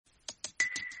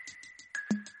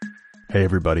Hey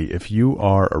everybody, if you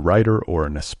are a writer or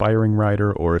an aspiring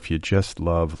writer, or if you just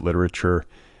love literature,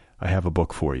 I have a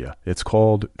book for you. It's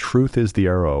called Truth is the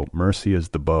Arrow, Mercy is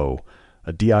the Bow,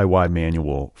 a DIY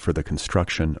manual for the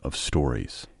construction of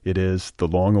stories. It is the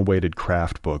long-awaited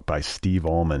craft book by Steve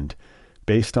Almond,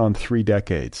 based on 3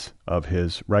 decades of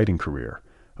his writing career,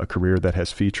 a career that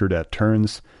has featured at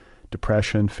turns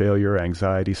depression, failure,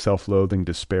 anxiety, self-loathing,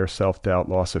 despair, self-doubt,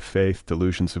 loss of faith,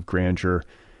 delusions of grandeur,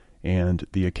 and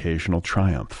the occasional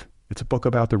triumph. It's a book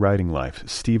about the writing life.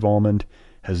 Steve Almond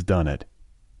has done it.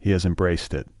 He has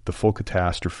embraced it, the full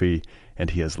catastrophe, and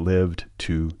he has lived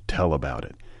to tell about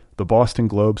it. The Boston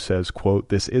Globe says, quote,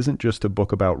 "This isn't just a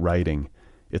book about writing,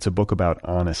 it's a book about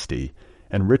honesty."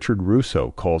 And Richard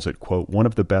Russo calls it, quote, "one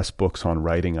of the best books on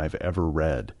writing I've ever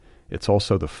read. It's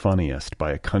also the funniest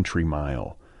by a country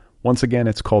mile." Once again,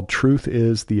 it's called Truth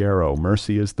is the Arrow,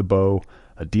 Mercy is the Bow,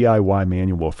 a DIY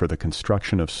manual for the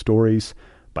construction of stories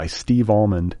by Steve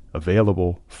Almond,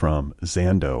 available from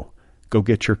Zando. Go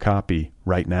get your copy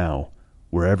right now,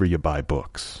 wherever you buy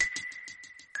books.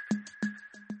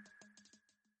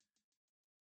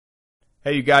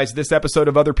 Hey, you guys, this episode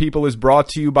of Other People is brought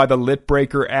to you by the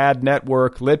Litbreaker Ad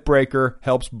Network. Litbreaker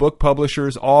helps book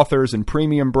publishers, authors, and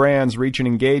premium brands reach an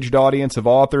engaged audience of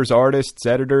authors, artists,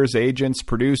 editors, agents,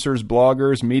 producers,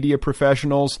 bloggers, media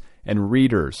professionals, and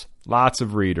readers. Lots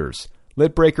of readers.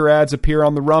 Litbreaker ads appear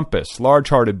on The Rumpus, Large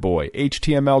Hearted Boy,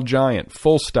 HTML Giant,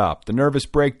 Full Stop, The Nervous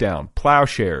Breakdown,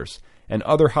 Plowshares, and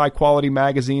other high-quality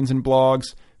magazines and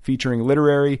blogs featuring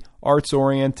literary,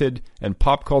 arts-oriented, and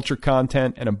pop culture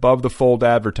content and above-the-fold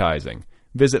advertising.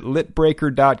 Visit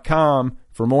litbreaker.com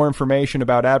for more information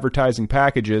about advertising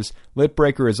packages.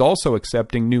 Litbreaker is also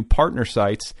accepting new partner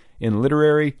sites in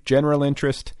literary, general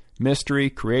interest, mystery,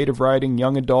 creative writing,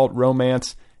 young adult,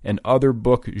 romance, and other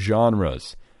book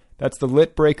genres. That's the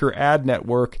Litbreaker Ad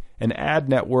Network, an ad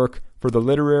network for the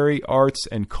literary, arts,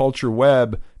 and culture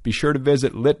web. Be sure to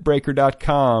visit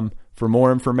litbreaker.com for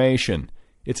more information.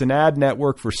 It's an ad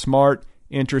network for smart,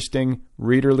 interesting,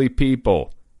 readerly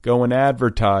people. Go and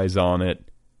advertise on it.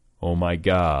 Oh my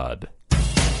God.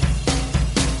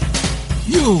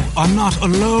 You are not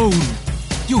alone.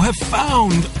 You have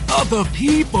found other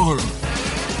people.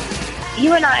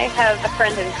 You and I have a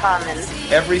friend in common.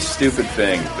 Every stupid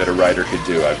thing that a writer could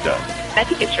do, I've done. I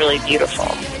think it's really beautiful.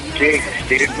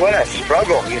 Dude, what a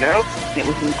struggle, you know? It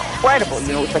was incredible,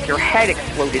 it's like your head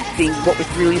exploded seeing what was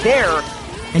really there.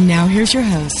 And now here's your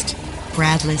host,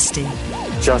 Brad Listy.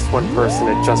 Just one person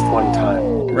at just one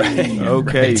time. Right.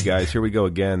 Okay, right. You guys, here we go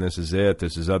again. This is it.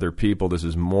 This is Other People. This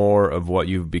is more of what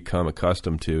you've become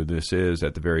accustomed to. This is,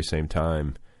 at the very same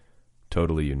time,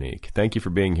 totally unique. Thank you for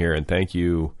being here, and thank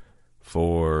you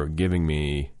for giving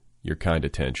me your kind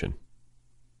attention.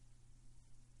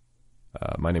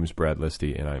 My name is Brad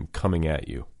Listy, and I'm coming at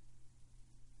you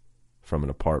from an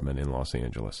apartment in Los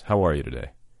Angeles. How are you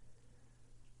today?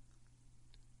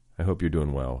 I hope you're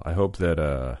doing well. I hope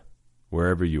that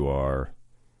wherever you are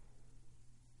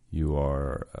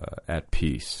at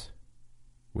peace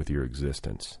with your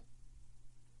existence.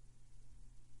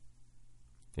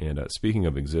 And speaking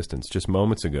of existence, just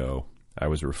moments ago, I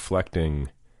was reflecting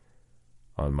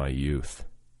on my youth.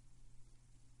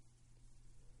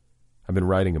 I've been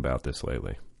writing about this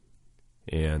lately,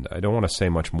 and I don't want to say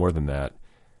much more than that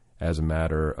as a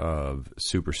matter of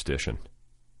superstition.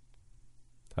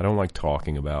 I don't like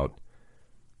talking about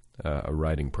a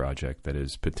writing project that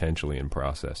is potentially in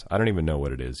process. I don't even know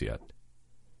what it is yet.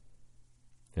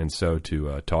 And so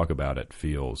to talk about it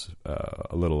feels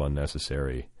a little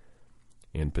unnecessary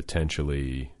and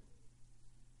potentially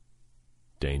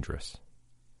dangerous.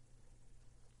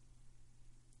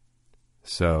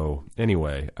 So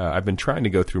anyway, I've been trying to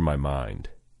go through my mind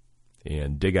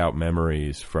and dig out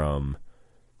memories from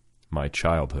my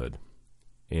childhood.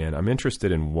 And I'm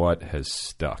interested in what has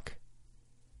stuck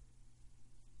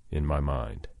in my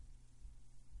mind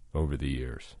over the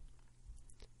years.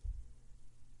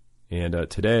 And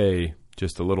today,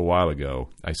 just a little while ago,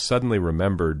 I suddenly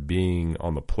remembered being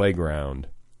on the playground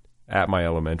at my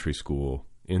elementary school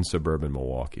in suburban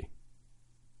Milwaukee.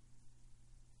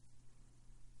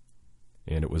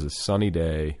 And it was a sunny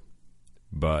day,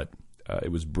 but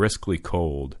it was briskly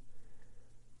cold,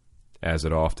 as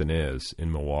it often is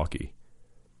in Milwaukee.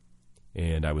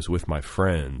 And I was with my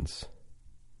friends,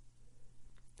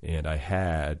 and I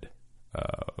had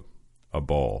a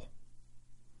ball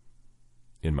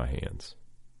in my hands.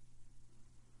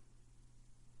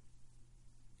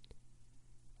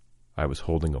 I was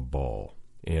holding a ball,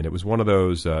 and it was one of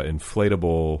those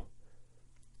inflatable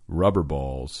rubber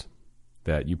balls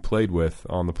that you played with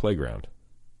on the playground.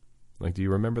 Like, do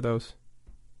you remember those?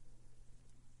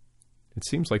 It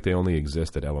seems like they only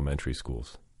exist at elementary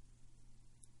schools.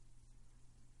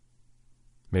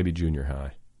 Maybe junior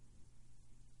high.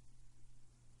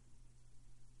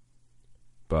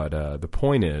 But the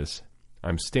point is,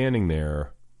 I'm standing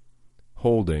there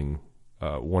holding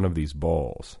one of these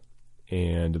balls,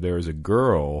 and there's a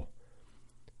girl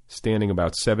standing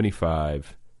about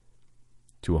 75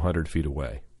 to 100 feet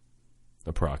away,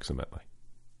 approximately.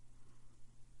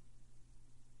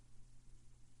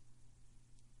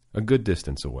 A good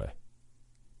distance away.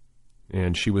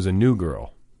 And she was a new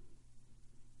girl.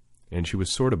 And she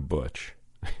was sort of butch.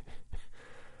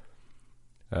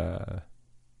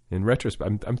 In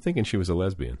retrospect, I'm thinking she was a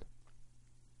lesbian,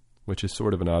 which is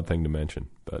sort of an odd thing to mention,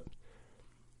 but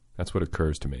that's what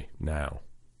occurs to me now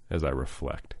as I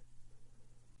reflect.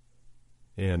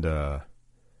 And I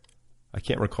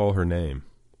can't recall her name.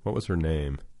 What was her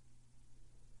name?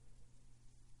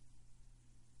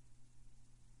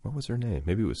 What was her name?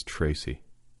 Maybe it was Tracy.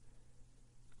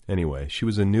 Anyway, she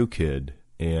was a new kid,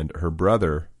 and her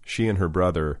brother, she and her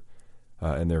brother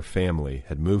and their family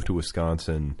had moved to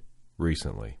Wisconsin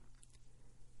recently.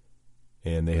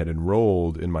 And they had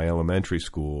enrolled in my elementary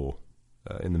school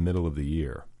in the middle of the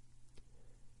year.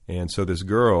 And so this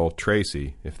girl,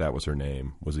 Tracy, if that was her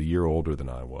name, was a year older than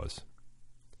I was.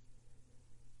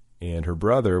 And her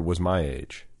brother was my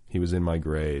age. He was in my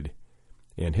grade.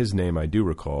 And his name I do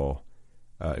recall.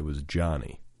 It was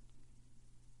Johnny.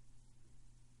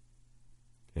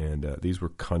 And these were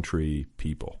country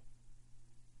people.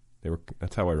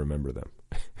 That's how I remember them.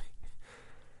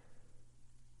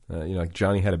 Like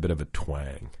Johnny had a bit of a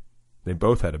twang. They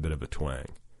both had a bit of a twang.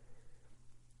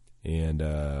 And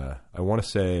I want to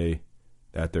say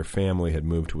that their family had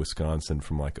moved to Wisconsin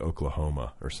from like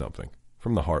Oklahoma or something,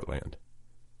 from the heartland,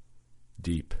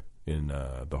 deep in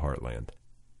the heartland.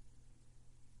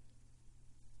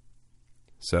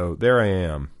 So there I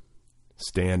am,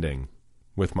 standing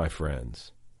with my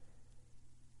friends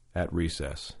at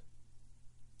recess.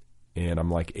 And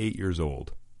I'm like 8 years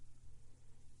old.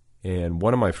 And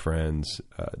one of my friends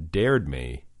dared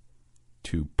me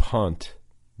to punt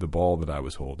the ball that I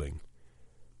was holding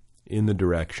in the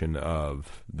direction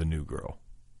of the new girl,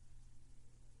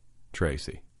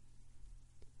 Tracy,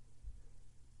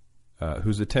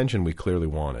 whose attention we clearly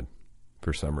wanted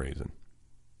for some reason.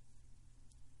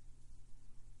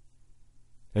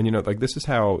 And like this is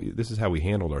how we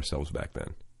handled ourselves back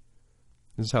then.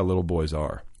 This is how little boys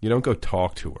are. You don't go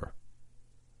talk to her.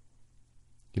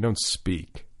 You don't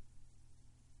speak.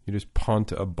 You just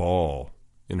punt a ball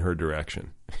in her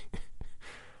direction.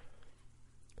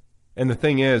 And the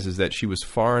thing is that she was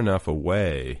far enough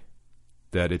away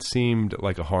that it seemed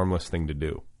like a harmless thing to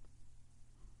do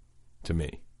to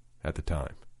me at the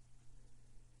time.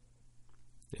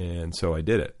 And so I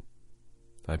did it.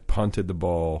 I punted the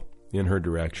ball in her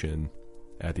direction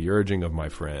at the urging of my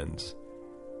friends.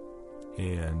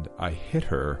 And I hit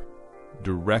her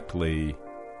directly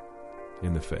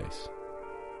in the face.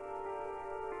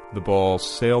 The ball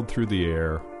sailed through the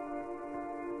air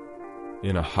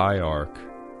in a high arc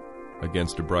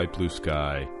against a bright blue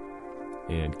sky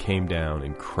and came down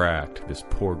and cracked this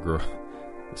poor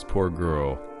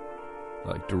girl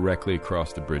like directly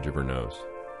across the bridge of her nose.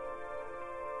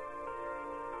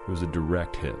 It was a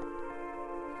direct hit.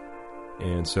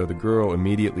 And so the girl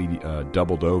immediately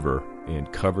doubled over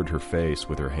and covered her face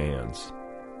with her hands.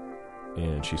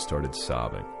 And she started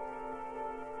sobbing.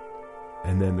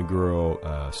 And then the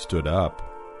girl stood up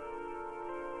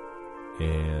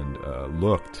and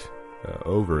looked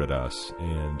over at us.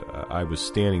 And I was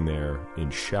standing there in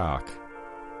shock.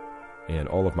 And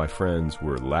all of my friends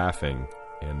were laughing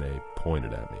and they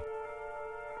pointed at me.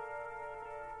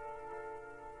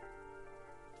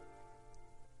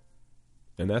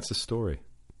 And that's the story.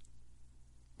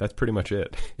 That's pretty much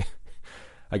it.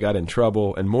 I got in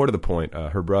trouble, and more to the point,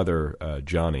 her brother,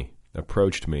 Johnny,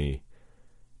 approached me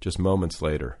just moments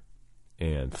later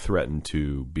and threatened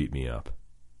to beat me up,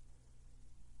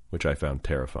 which I found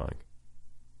terrifying.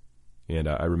 And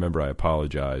I remember I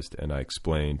apologized, and I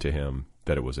explained to him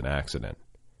that it was an accident,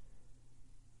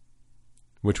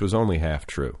 which was only half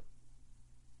true.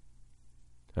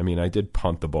 I mean, I did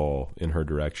punt the ball in her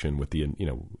direction with in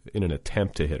an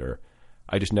attempt to hit her.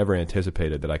 I just never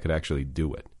anticipated that I could actually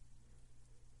do it,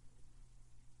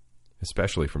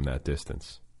 especially from that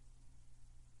distance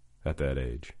at that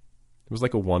age. It was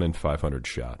like a 1 in 500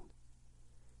 shot.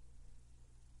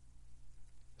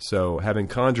 So having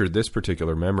conjured this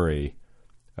particular memory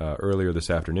earlier this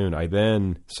afternoon, I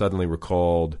then suddenly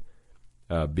recalled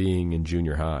being in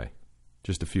junior high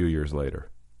just a few years later,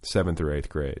 7th or 8th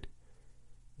grade.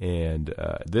 And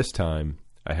this time,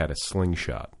 I had a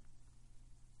slingshot.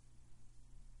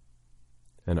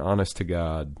 an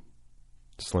honest-to-God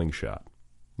slingshot.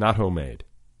 Not homemade.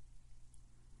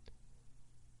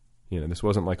 This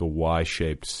wasn't like a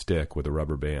Y-shaped stick with a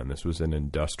rubber band. This was an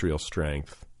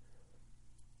industrial-strength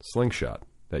slingshot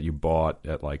that you bought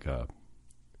at like an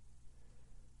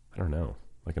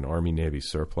Army-Navy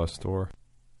surplus store.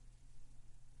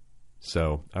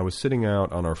 So I was sitting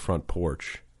out on our front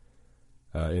porch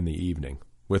in the evening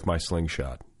with my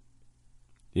slingshot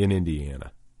in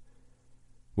Indiana,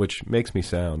 which makes me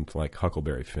sound like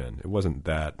Huckleberry Finn. It wasn't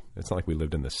that. It's not like we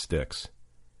lived in the sticks.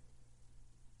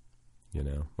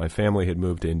 My family had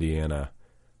moved to Indiana,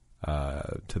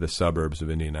 to the suburbs of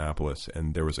Indianapolis,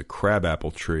 and there was a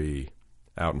crabapple tree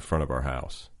out in front of our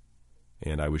house.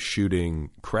 And I was shooting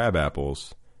crab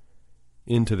apples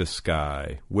into the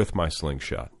sky with my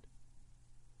slingshot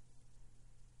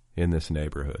in this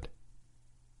neighborhood,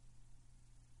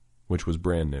 which was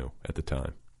brand new at the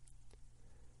time,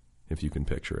 if you can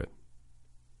picture it.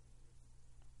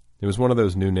 It was one of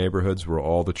those new neighborhoods where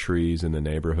all the trees in the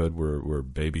neighborhood were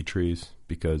baby trees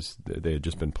because they had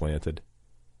just been planted.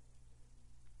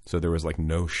 So there was like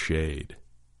no shade.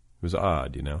 It was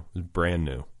odd, It was brand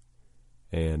new.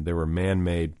 And there were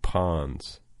man-made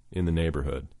ponds in the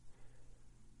neighborhood.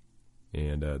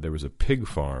 And there was a pig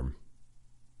farm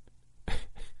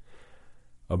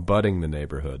abutting the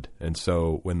neighborhood. And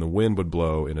so when the wind would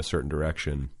blow in a certain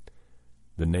direction,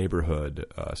 the neighborhood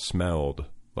smelled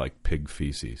like pig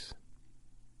feces.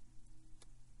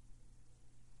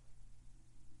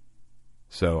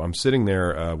 So I'm sitting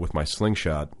there with my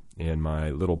slingshot and my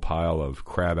little pile of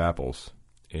crab apples.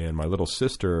 And my little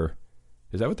sister,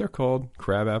 is that what they're called?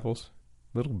 Crab apples?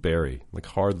 Little berry, like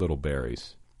hard little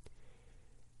berries.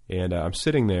 And I'm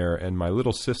sitting there, and my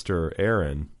little sister,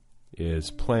 Erin, is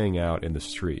playing out in the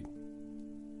street.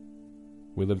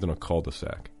 We lived in a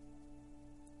cul-de-sac.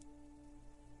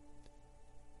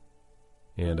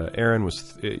 And Erin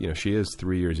was, she is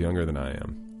 3 years younger than I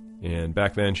am. And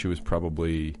back then she was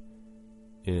probably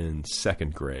in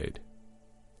second grade.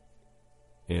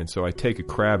 And so I take a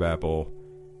crab apple,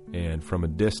 and from a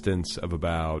distance of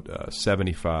about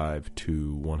 75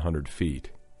 to 100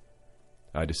 feet,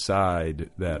 I decide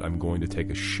that I'm going to take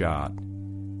a shot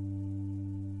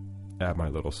at my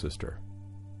little sister.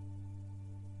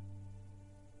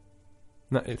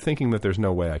 Thinking that there's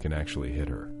no way I can actually hit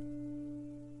her.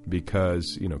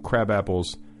 Because, crab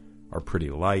apples are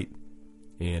pretty light,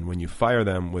 and when you fire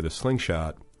them with a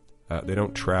slingshot, they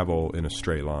don't travel in a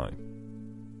straight line.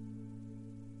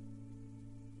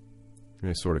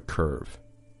 They sort of curve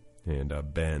and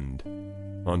bend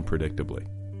unpredictably.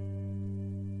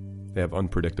 They have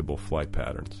unpredictable flight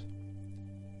patterns.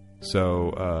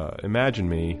 So imagine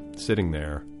me sitting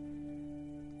there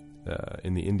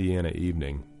in the Indiana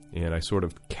evening, and I sort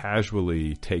of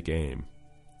casually take aim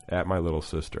at my little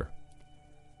sister,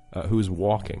 who's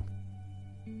walking.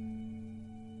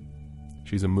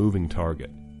 She's a moving target.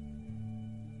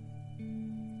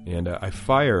 And I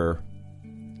fire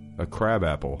a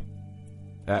crabapple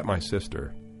at my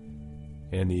sister,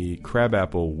 and the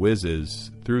crabapple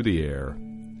whizzes through the air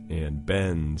and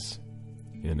bends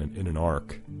in an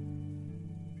arc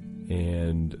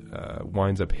and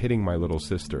winds up hitting my little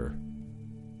sister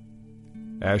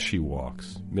as she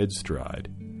walks, mid-stride.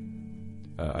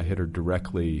 I hit her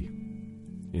directly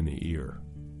in the ear.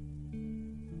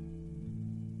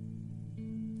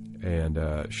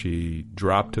 And she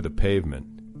dropped to the pavement.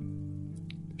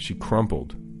 She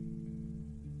crumpled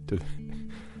to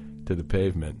the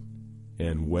pavement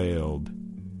and wailed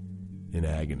in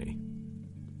agony.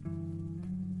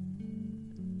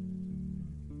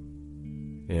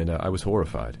 And I was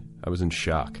horrified. I was in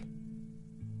shock.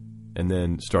 And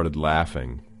then started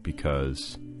laughing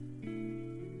because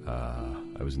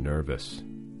I was nervous.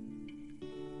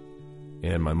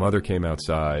 And my mother came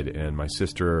outside, and my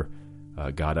sister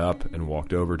got up and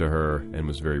walked over to her and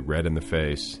was very red in the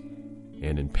face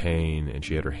and in pain, and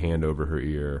she had her hand over her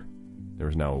ear. There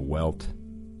was now a welt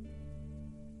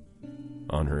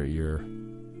on her ear,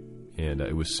 and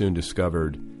it was soon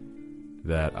discovered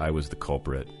that I was the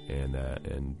culprit, and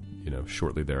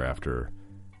shortly thereafter,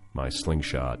 my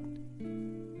slingshot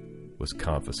was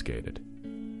confiscated,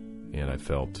 and I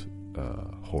felt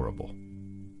horrible.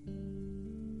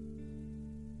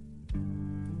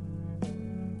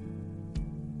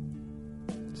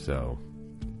 So,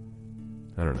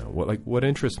 I don't know. What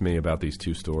interests me about these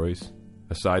two stories,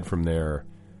 aside from their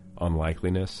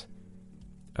unlikeliness,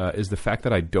 is the fact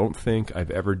that I don't think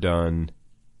I've ever done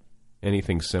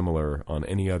anything similar on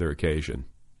any other occasion,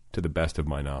 to the best of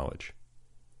my knowledge.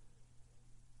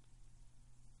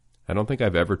 I don't think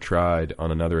I've ever tried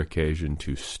on another occasion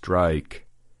to strike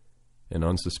an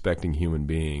unsuspecting human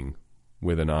being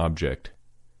with an object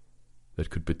that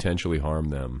could potentially harm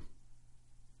them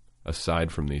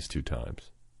aside from these two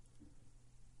times.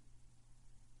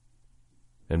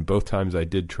 And both times I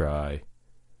did try,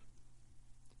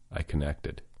 I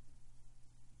connected.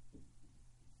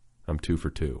 I'm 2 for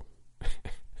 2.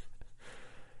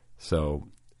 So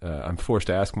I'm forced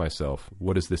to ask myself,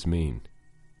 what does this mean?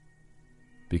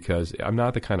 Because I'm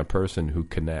not the kind of person who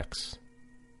connects,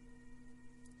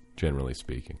 generally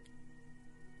speaking.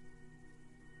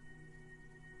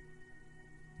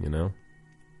 You know?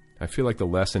 I feel like the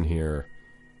lesson here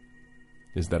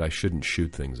is that I shouldn't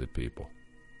shoot things at people.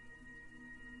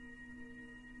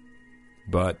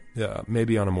 But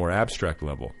maybe on a more abstract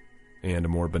level and a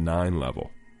more benign level.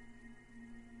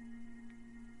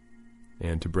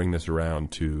 And to bring this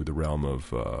around to the realm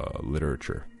of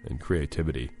literature and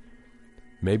creativity,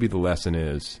 maybe the lesson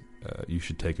is you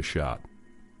should take a shot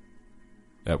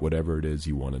at whatever it is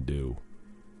you want to do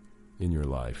in your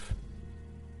life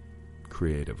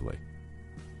creatively.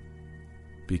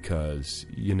 Because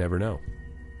you never know.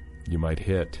 You might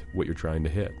hit what you're trying to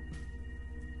hit.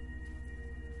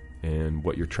 And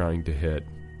what you're trying to hit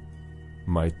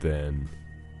might then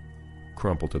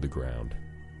crumple to the ground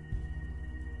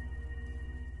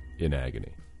in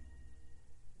agony.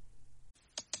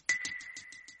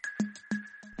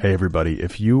 Hey everybody,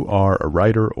 if you are a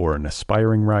writer or an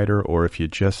aspiring writer, or if you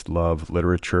just love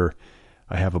literature,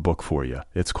 I have a book for you.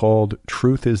 It's called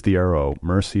Truth is the Arrow,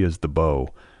 Mercy is the Bow,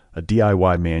 a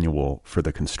DIY manual for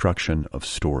the construction of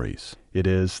stories. It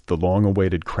is the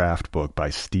long-awaited craft book by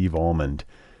Steve Almond,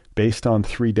 based on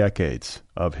 3 decades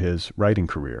of his writing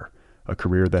career, a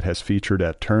career that has featured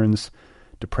at turns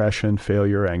depression,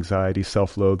 failure, anxiety,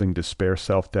 self-loathing, despair,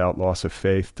 self-doubt, loss of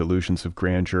faith, delusions of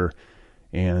grandeur,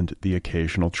 and the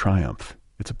occasional triumph.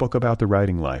 It's a book about the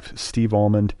writing life. Steve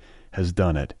Almond has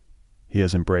done it. He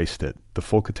has embraced it, the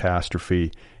full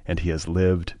catastrophe, and he has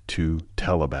lived to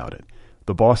tell about it.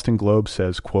 The Boston Globe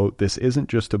says, quote, "This isn't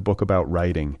just a book about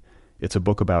writing, it's a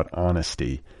book about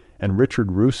honesty." And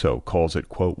Richard Russo calls it,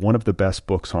 quote, "one of the best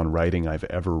books on writing I've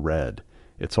ever read.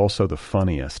 It's also the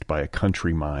funniest by a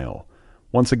country mile."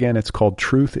 Once again, it's called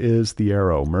Truth is the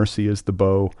Arrow, Mercy is the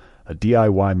Bow, a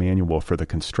DIY manual for the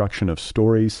construction of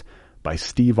stories by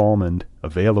Steve Almond,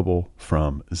 available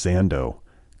from Zando.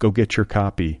 Go get your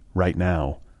copy right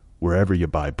now, wherever you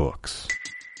buy books.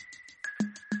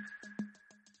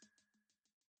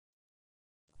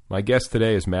 My guest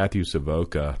today is Matthew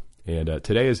Savoca, and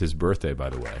today is his birthday, by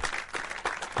the way.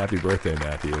 Happy birthday,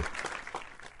 Matthew.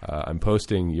 I'm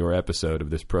posting your episode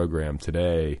of this program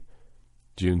today,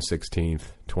 June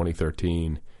 16th,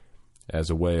 2013, as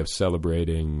a way of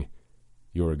celebrating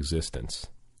your existence.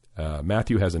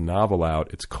 Matthew has a novel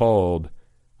out. It's called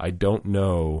I Don't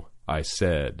Know, I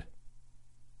Said.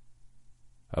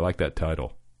 I like that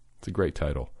title. It's a great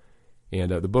title.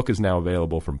 And the book is now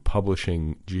available from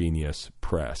Publishing Genius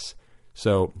Press.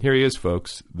 So here he is,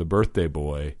 folks, the birthday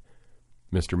boy,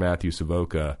 Mr. Matthew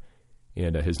Savoca,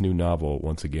 and his new novel,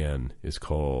 once again, is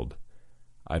called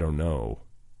I Don't Know,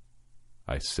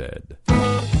 I Said.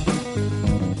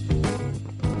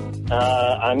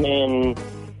 I'm in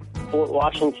Fort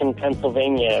Washington,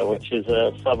 Pennsylvania, which is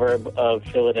a suburb of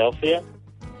Philadelphia,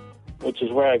 which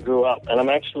is where I grew up. And I'm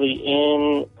actually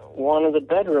in one of the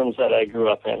bedrooms that I grew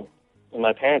up in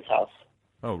my parents' house.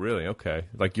 Oh, really? Okay.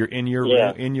 Like you're in your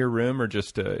room, or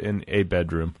just in a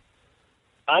bedroom?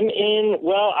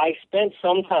 I spent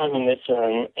some time in this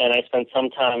room, and I spent some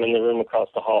time in the room across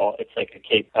the hall. It's like a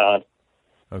Cape Cod.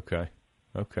 Okay.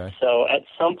 So at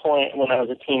some point when I was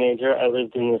a teenager, I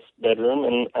lived in this bedroom,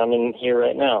 and I'm in here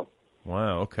right now.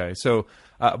 Wow, okay. So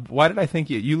why did I think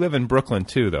you live in Brooklyn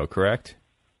too, though, correct?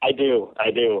 I do.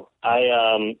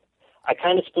 I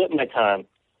kind of split my time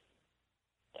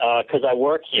because I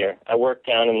work here. I work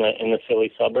down in the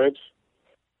Philly suburbs.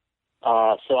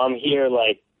 So I'm here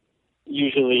like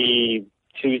usually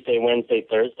Tuesday, Wednesday,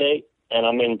 Thursday, and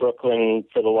I'm in Brooklyn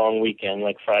for the long weekend,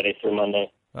 like Friday through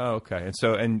Monday. Oh, okay.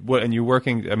 And you're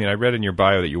working, I mean, I read in your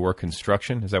bio that you work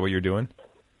construction. Is that what you're doing?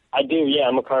 I do, yeah.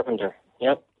 I'm a carpenter.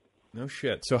 Yep. No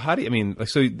shit. So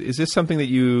is this something that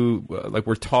you,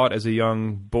 were taught as a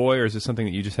young boy, or is this something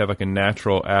that you just have, a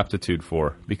natural aptitude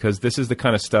for? Because this is the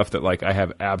kind of stuff that, I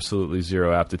have absolutely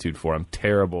zero aptitude for. I'm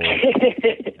terrible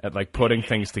at, putting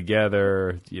things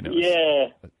together, Yeah.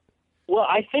 Well,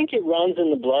 I think it runs in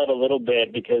the blood a little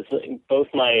bit because both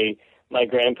my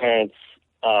grandparents,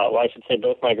 I should say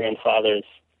both my grandfathers,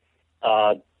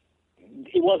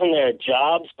 it wasn't their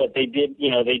jobs, but they did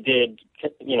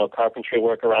carpentry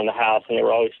work around the house, and they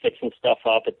were always fixing stuff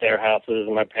up at their houses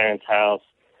and my parents' house.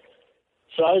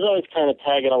 So I was always kind of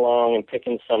tagging along and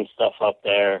picking some stuff up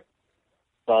there.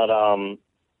 But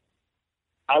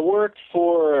I worked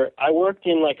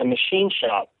in like a machine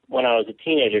shop when I was a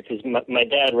teenager because my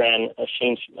dad ran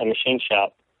a machine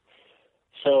shop.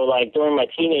 So like during my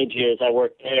teenage years, I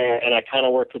worked there, and I kind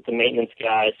of worked with the maintenance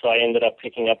guys. So I ended up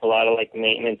picking up a lot of like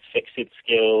maintenance, fix-it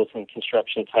skills and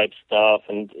construction type stuff,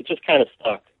 and it just kind of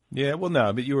stuck. Yeah, well,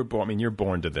 no, but you were born. I mean, you're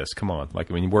born to this. Come on, like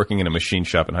I mean, working in a machine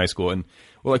shop in high school, and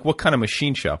well, like what kind of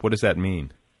machine shop? What does that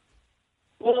mean?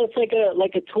 Well, it's like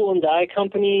a tool and die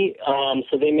company.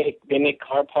 So they make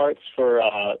car parts for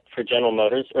General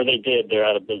Motors, or they did. They're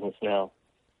out of business now.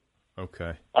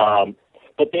 Okay.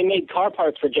 But they made car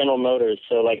parts for General Motors.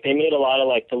 So like they made a lot of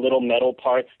like the little metal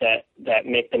parts that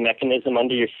make the mechanism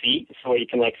under your seat, so you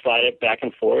can like slide it back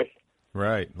and forth.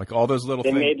 Right, like all those little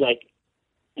they things. Made like,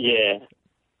 yeah.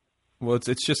 Well,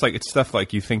 it's just like it's stuff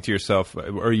like you think to yourself,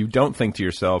 or you don't think to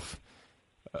yourself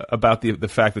about the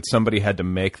fact that somebody had to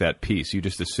make that piece. You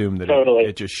just assume that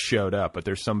it just showed up, but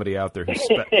there's somebody out there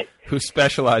who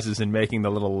specializes in making the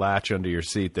little latch under your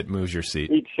seat that moves your seat.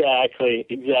 Exactly.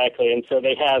 And so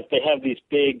they have these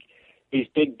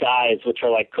big dies, which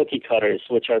are like cookie cutters,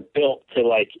 which are built to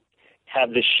like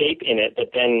have the shape in it,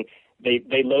 but then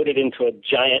they load it into a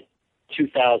giant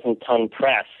 2,000-ton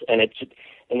press, and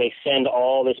they send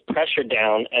all this pressure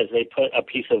down as they put a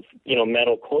piece of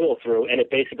metal coil through, and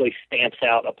it basically stamps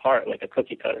out a part like a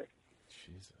cookie cutter.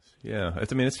 Jesus. Yeah,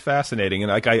 it's fascinating, and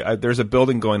like there's a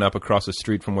building going up across the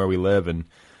street from where we live, and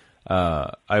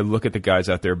I look at the guys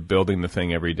out there building the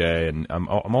thing every day, and I'm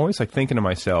always like thinking to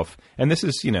myself, and this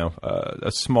is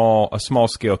a small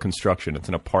scale construction. It's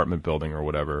an apartment building or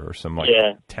whatever, or some like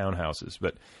townhouses,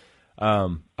 but.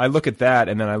 I look at that,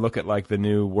 and then I look at like the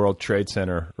new World Trade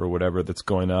Center or whatever that's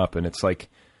going up, and it's like,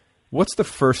 what's the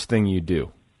first thing you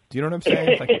do? Do you know what I'm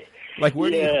saying? Like where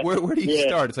do you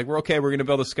start? It's like we're going to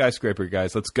build a skyscraper,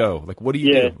 guys. Let's go. Like what do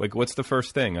you do? Like what's the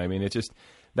first thing? I mean, it's just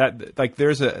that like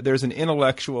there's an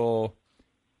intellectual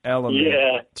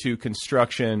element to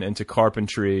construction and to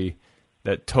carpentry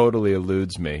that totally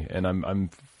eludes me, and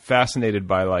I'm fascinated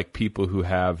by like people who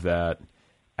have that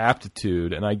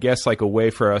aptitude. And I guess like a way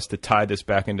for us to tie this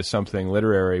back into something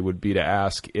literary would be to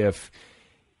ask if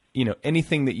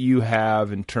anything that you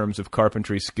have in terms of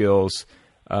carpentry skills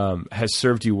has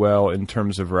served you well in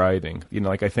terms of writing.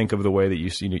 Like I think of the way that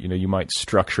you might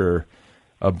structure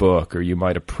a book, or you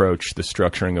might approach the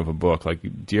structuring of a book. Like,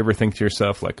 do you ever think to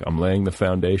yourself like, I'm laying the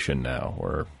foundation now,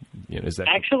 or is that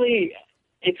actually?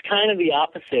 It's kind of the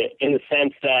opposite in the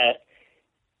sense that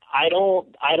I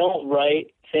don't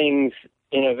write things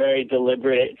in a very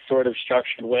deliberate, sort of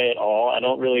structured way at all. I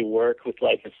don't really work with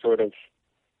like a sort of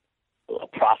a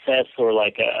process, or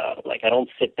like I don't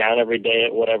sit down every day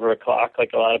at whatever o'clock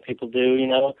like a lot of people do,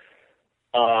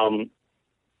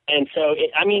 And so,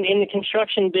 in the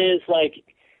construction biz, like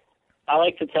I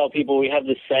like to tell people we have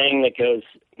this saying that goes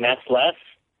mess less,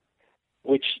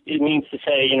 which it means to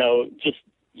say, just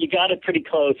you got it pretty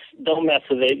close. Don't mess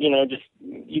with it.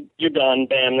 You're done.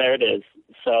 Bam, there it is.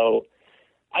 So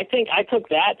I think I took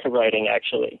that to writing,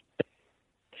 actually,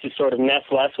 to sort of mess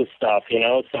less with stuff,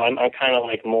 So I'm kind of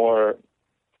like more,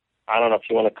 I don't know if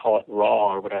you want to call it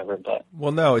raw or whatever, but.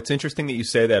 Well, no, it's interesting that you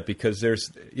say that, because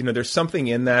there's something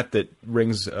in that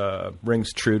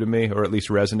rings true to me, or at least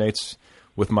resonates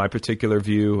with my particular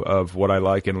view of what I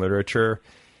like in literature.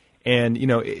 And,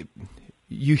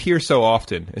 you hear so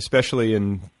often, especially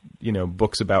in,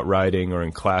 books about writing or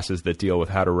in classes that deal with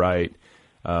how to write,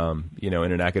 in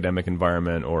an academic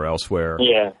environment or elsewhere,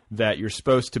 that you're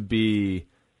supposed to be,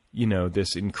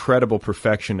 this incredible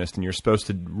perfectionist, and you're supposed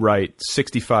to write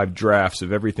 65 drafts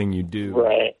of everything you do.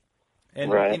 Right.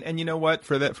 And you know what?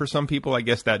 For some people, I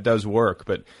guess that does work.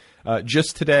 But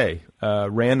just today,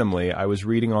 randomly, I was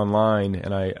reading online,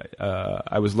 and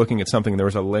I was looking at something. There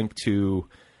was a link to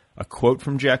a quote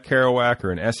from Jack Kerouac,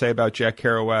 or an essay about Jack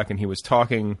Kerouac, and he was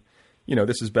talking.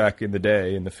 This is back in the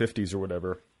day, in the 50s or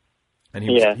whatever. And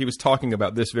he was talking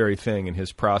about this very thing in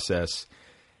his process,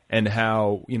 and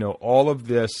how, all of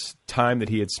this time that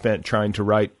he had spent trying to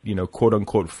write, quote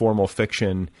unquote formal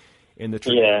fiction in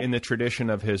the tradition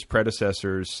of his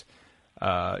predecessors,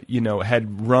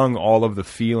 had wrung all of the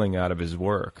feeling out of his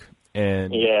work.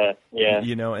 And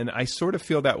and I sort of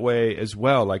feel that way as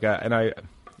well. Like I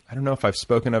don't know if I've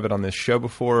spoken of it on this show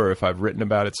before, or if I've written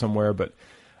about it somewhere, but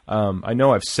I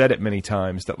know I've said it many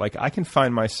times that like I can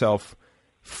find myself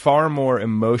far more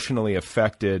emotionally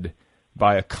affected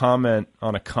by a comment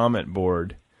on a comment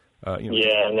board, I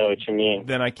know what you mean,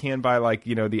 than I can by like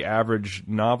the average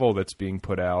novel that's being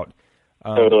put out.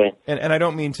 Totally. And I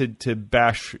don't mean to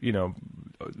bash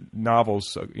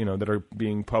novels that are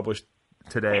being published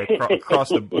today across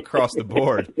the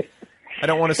board. I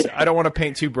don't want to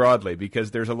paint too broadly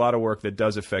because there's a lot of work that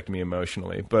does affect me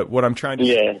emotionally. But what I'm trying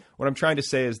to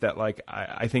say is that like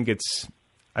I think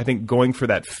going for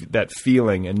that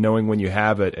feeling and knowing when you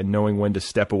have it and knowing when to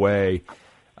step away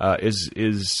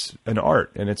is an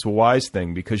art, and it's a wise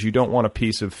thing because you don't want a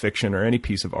piece of fiction or any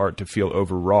piece of art to feel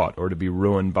overwrought or to be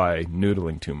ruined by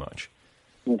noodling too much.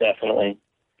 Definitely.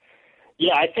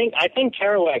 Yeah, I think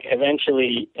Kerouac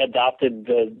eventually adopted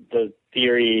the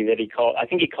theory that he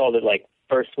called it like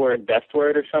first word, best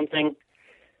word or something.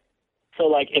 So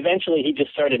like eventually he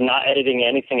just started not editing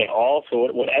anything at all.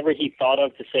 So whatever he thought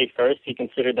of to say first, he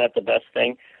considered that the best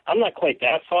thing. I'm not quite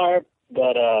that far,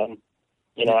 but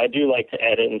I do like to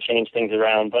edit and change things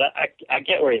around. But I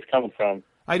get where he's coming from.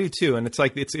 I do too, and it's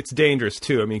like it's dangerous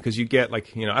too. I mean, because you get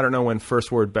like I don't know when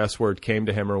first word, best word came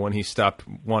to him or when he stopped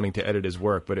wanting to edit his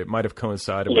work, but it might have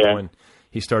coincided with when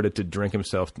he started to drink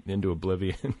himself into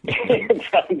oblivion.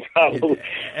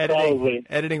 Probably.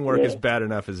 Editing work is bad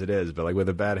enough as it is, but like with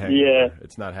a bad hangover,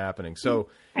 it's not happening. So,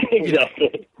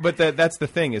 exactly. But that's the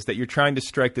thing is that you're trying to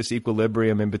strike this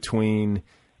equilibrium in between,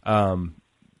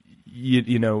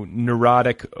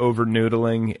 neurotic over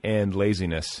noodling and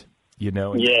laziness.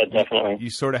 Yeah, definitely. You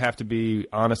sort of have to be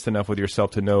honest enough with yourself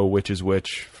to know which is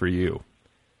which for you.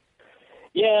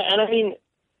 Yeah, and I mean,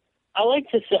 I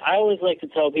always like to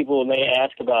tell people when they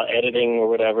ask about editing or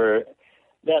whatever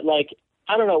that, like,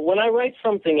 I don't know, when I write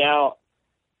something out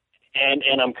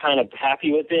and I'm kind of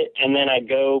happy with it and then I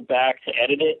go back to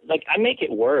edit it, like, I make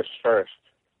it worse first,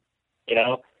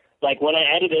 Like, when I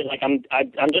edit it, like, I'm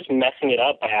just messing it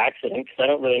up by accident because I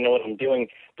don't really know what I'm doing.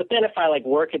 But then if I, like,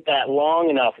 work at that long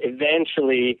enough,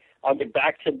 eventually I'll get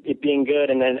back to it being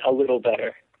good and then a little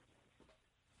better.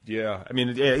 Yeah. I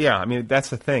mean, that's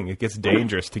the thing. It gets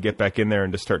dangerous to get back in there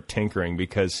and to start tinkering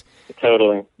because...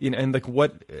 Totally. And, like,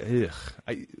 what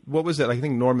was it? Like, I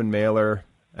think Norman Mailer...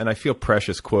 And I feel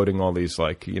precious quoting all these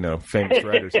famous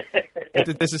writers.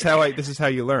 This is how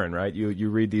you learn, right? You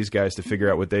read these guys to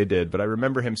figure out what they did. But I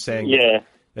remember him saying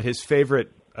that his favorite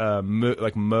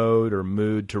mode or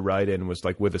mood to write in was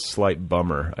like with a slight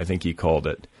bummer. I think he called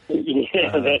it.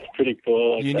 Yeah, that's pretty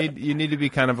cool. You need to be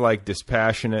kind of like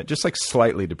dispassionate, just like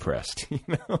slightly depressed.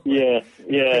 Yeah.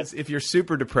 Because if you're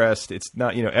super depressed, it's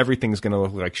not everything's going to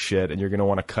look like shit, and you're going to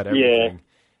want to cut everything. Yeah.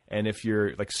 And if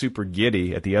you're like super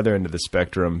giddy at the other end of the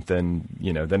spectrum, then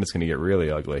it's going to get really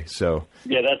ugly. So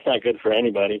that's not good for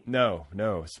anybody. No,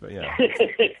 it's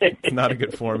not a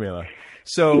good formula.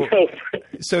 So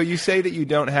you say that you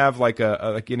don't have like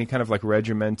any kind of like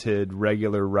regimented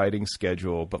regular writing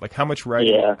schedule, but like how much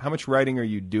writing are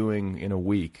you doing in a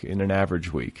week, in an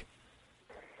average week?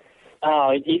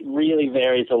 Oh, it really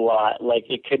varies a lot. Like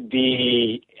it could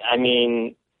be,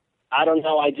 I don't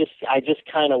know. I just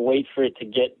kind of wait for it to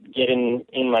get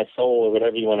in my soul or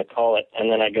whatever you want to call it, and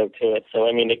then I go to it. So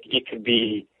it could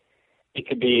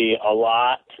be a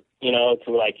lot,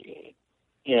 to like,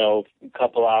 a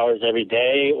couple hours every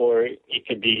day, or it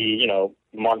could be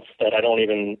months that I don't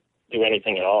even do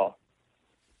anything at all.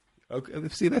 Okay,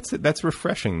 see that's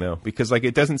refreshing though, because like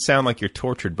it doesn't sound like you're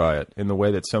tortured by it in the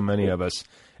way that so many of us.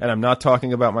 And I'm not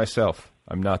talking about myself.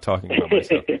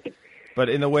 But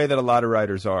in the way that a lot of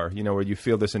writers are, where you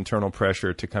feel this internal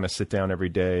pressure to kind of sit down every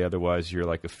day, otherwise you're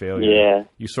like a failure. Yeah.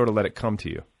 You sort of let it come to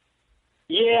you.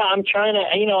 Yeah, I'm trying to,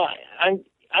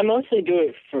 I mostly do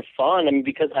it for fun,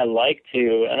 because I like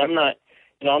to, and I'm not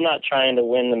trying to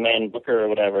win the Man Booker or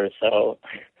whatever, so,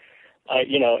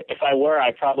 if I were,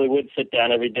 I probably would sit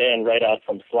down every day and write out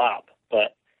some slop,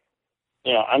 but,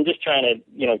 I'm just trying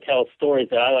to, tell stories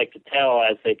that I like to tell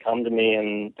as they come to me,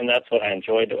 and that's what I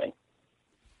enjoy doing.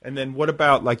 And then what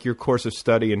about like your course of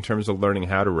study in terms of learning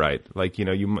how to write? Like,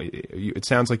 it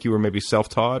sounds like you were maybe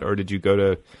self-taught, or did you go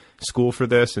to school for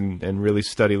this and really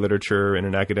study literature in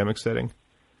an academic setting?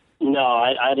 No,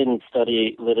 I didn't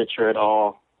study literature at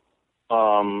all.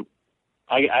 I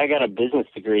got a business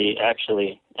degree,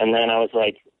 actually. And then I was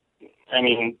like,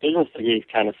 business degrees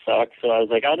kind of suck. So I was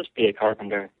like, I'll just be a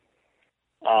carpenter.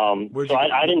 I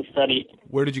didn't study.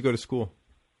 Where did you go to school?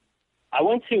 I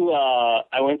went to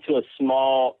a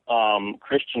small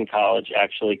Christian college,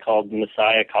 actually, called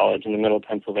Messiah College in the middle of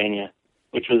Pennsylvania,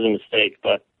 which was a mistake,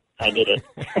 but I did it.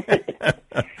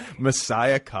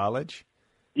 Messiah College?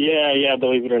 Yeah,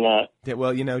 believe it or not. Yeah,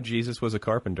 well, Jesus was a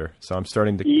carpenter, so I'm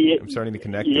starting to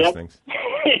connect these things.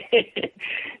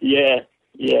 Yeah.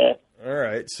 All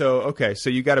right. So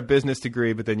you got a business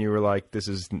degree, but then you were like, this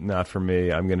is not for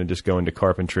me. I'm going to just go into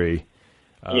carpentry.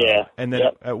 And then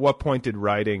at what point did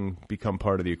writing become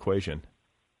part of the equation?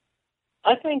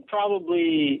 I think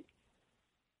probably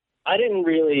I didn't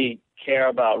really care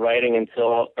about writing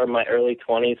until my early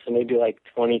 20s, so maybe like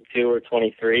 22 or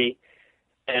 23.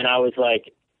 And I was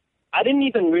like, I didn't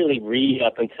even really read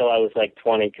up until I was like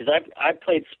 20, because I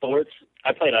played sports.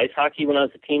 I played ice hockey when I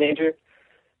was a teenager,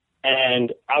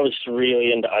 and I was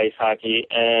really into ice hockey,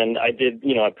 and I did,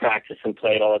 I practiced and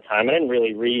played all the time. I didn't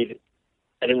really read.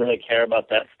 I didn't really care about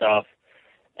that stuff.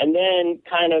 And then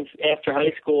kind of after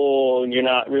high school, you're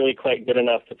not really quite good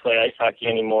enough to play ice hockey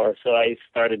anymore, so I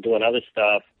started doing other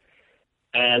stuff.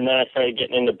 And then I started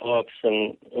getting into books,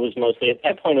 and it was mostly, at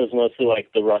that point, it was mostly like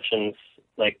the Russians,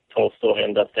 like Tolstoy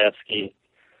and Dostoevsky.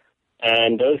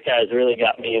 And those guys really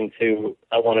got me into,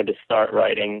 I wanted to start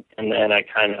writing, and then I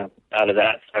kind of, out of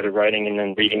that, started writing and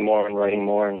then reading more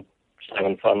and just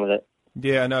having fun with it.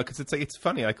 Yeah, no, because it's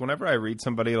funny. Like, whenever I read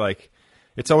somebody, like,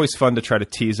 it's always fun to try to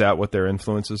tease out what their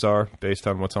influences are based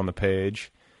on what's on the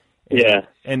page. Yeah.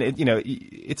 And,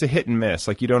 it's a hit and miss.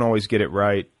 Like, you don't always get it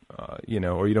right,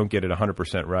 or you don't get it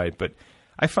 100% right. But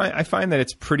I find that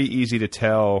it's pretty easy to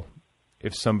tell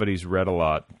if somebody's read a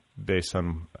lot based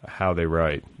on how they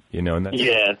write, and that's,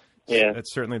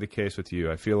 that's certainly the case with you.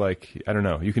 I feel like, I don't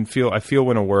know, I feel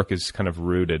when a work is kind of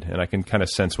rooted, and I can kind of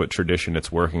sense what tradition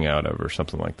it's working out of or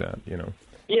something like that,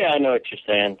 Yeah, I know what you're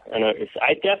saying.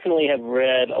 I definitely have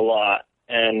read a lot,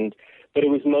 but it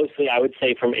was mostly, I would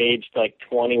say, from age like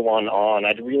 21 on.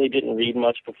 I really didn't read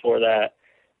much before that,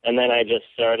 and then I just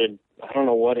started. I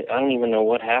don't even know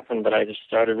what happened, but I just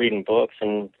started reading books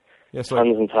and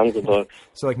tons and tons of books.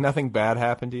 So, like, nothing bad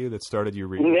happened to you that started you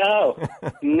reading? No.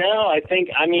 I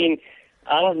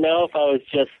don't know if I was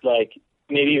just like,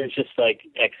 maybe it was just like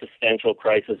existential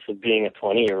crisis of being a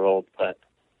 20-year-old, but.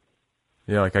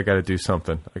 Yeah, like, I got to do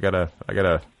something. I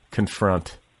gotta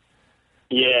confront.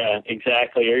 Yeah,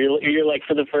 exactly. Or you're like,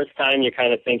 for the first time, you're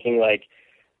kind of thinking like,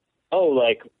 oh,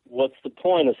 like, what's the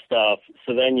point of stuff?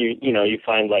 So then you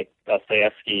find like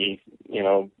Dostoevsky,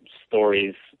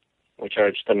 stories, which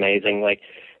are just amazing. Like,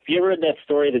 have you ever read that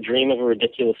story, The Dream of a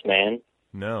Ridiculous Man?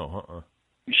 No.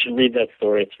 You should read that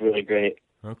story. It's really great.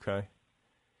 Okay.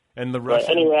 And the Russians.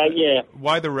 Anyway, yeah.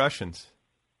 Why the Russians?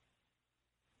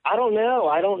 I don't know.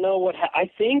 I don't know what. I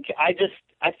think I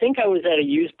was at a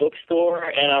used bookstore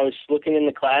and I was looking in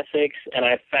the classics and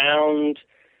I found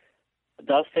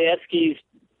Dostoevsky's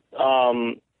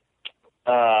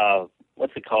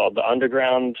what's it called? The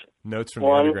Underground. Notes from the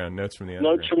Underground. Notes from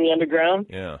the Underground.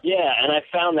 Yeah. Yeah. Yeah, and I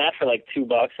found that for like $2,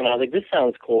 and I was like, this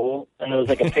sounds cool. And there was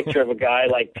like a picture of a guy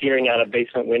like peering out a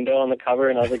basement window on the cover,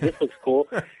 and I was like, this looks cool.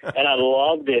 And I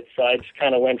loved it, so I just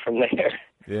kind of went from there.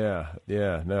 Yeah.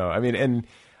 No, I mean, and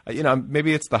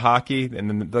maybe it's the hockey, and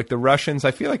then like the Russians. I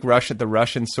feel like the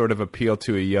Russians sort of appeal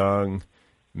to a young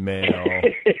male.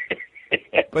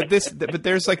 But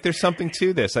there's something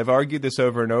to this. I've argued this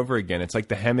over and over again. It's like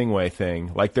the Hemingway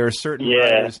thing. Like, there are certain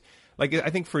writers, like, I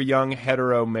think for young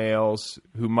hetero males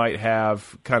who might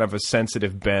have kind of a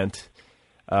sensitive bent,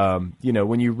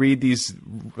 when you read these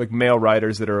like male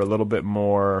writers that are a little bit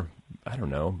more, I don't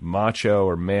know, macho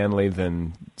or manly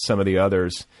than some of the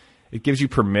others, it gives you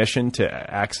permission to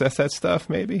access that stuff,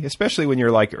 maybe, especially when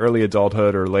you're like early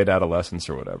adulthood or late adolescence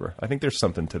or whatever. I think there's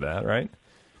something to that, right?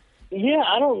 Yeah,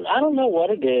 I don't know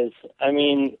what it is. I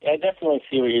mean, I definitely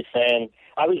see what you're saying.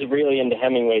 I was really into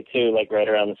Hemingway too, like right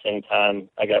around the same time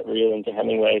I got real into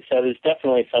Hemingway. So there's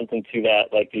definitely something to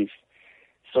that, like these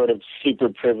sort of super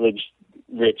privileged,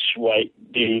 rich white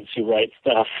dudes who write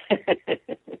stuff.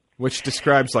 Which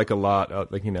describes like a lot,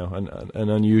 an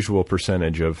unusual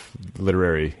percentage of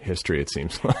literary history, it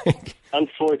seems like.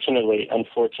 Unfortunately,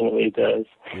 it does.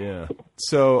 Yeah.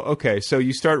 So, okay, so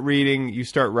you start reading, you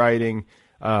start writing.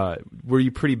 Were you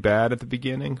pretty bad at the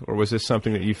beginning, or was this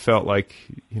something that you felt like,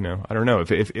 I don't know,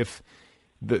 if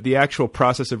the actual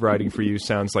process of writing for you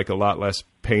sounds like a lot less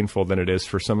painful than it is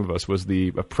for some of us, was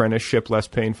the apprenticeship less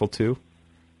painful too?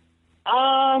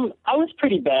 I was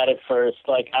pretty bad at first.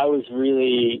 Like, I was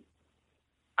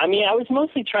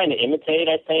mostly trying to imitate,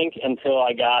 I think, until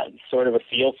I got sort of a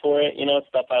feel for it,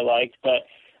 stuff I liked. But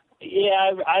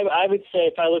yeah, I would say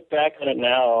if I look back on it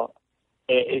now,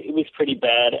 it was pretty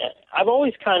bad. I've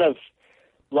always kind of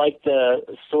liked the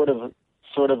sort of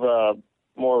a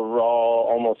more raw,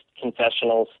 almost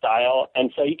confessional style.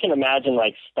 And so you can imagine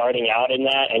like starting out in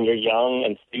that, and you're young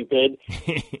and stupid,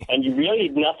 and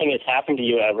nothing has happened to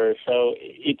you ever. So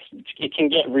it can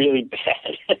get really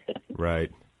bad.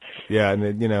 Right. Yeah, and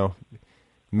then,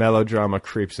 melodrama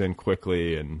creeps in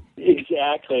quickly, and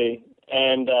exactly.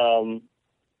 And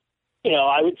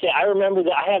I would say I remember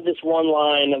that I have this one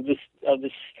line of this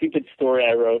stupid story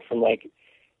I wrote from like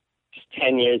just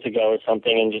 10 years ago or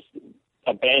something, and just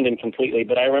abandoned completely.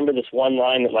 But I remember this one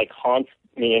line that like haunts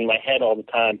me in my head all the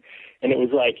time, and it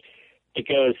was like, it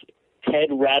goes, Ted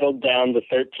rattled down the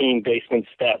 13 basement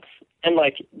steps, And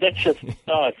like, that's just,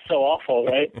 oh, it's so awful,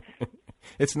 right?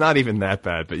 It's not even that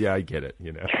bad, but yeah, I get it,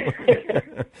 you know.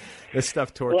 This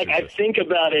stuff tortures Like, I us. think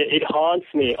about it, it haunts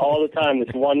me all the time,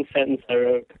 this one sentence I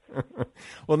wrote.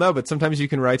 Well, no, but sometimes you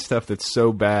can write stuff that's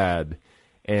so bad,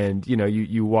 and, you know,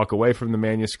 you walk away from the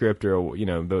manuscript, or, you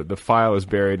know, the file is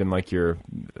buried in, like, your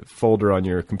folder on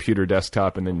your computer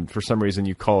desktop, and then for some reason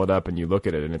you call it up and you look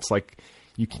at it, and it's like,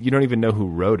 you don't even know who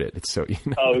wrote it. It's so, you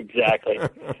know. Oh, exactly.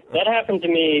 That happens to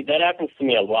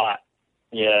me a lot.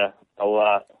 Yeah, a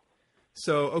lot.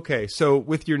 So, okay, so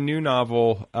with your new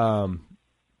novel,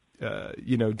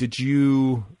 you know, did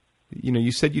you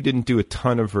said you didn't do a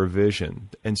ton of revision,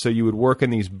 and so you would work in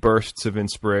these bursts of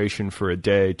inspiration for a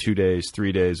day, 2 days,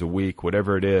 3 days, a week,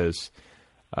 whatever it is.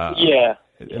 Yeah.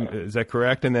 Is that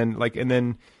correct? And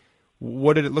then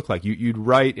what did it look like? You'd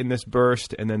write in this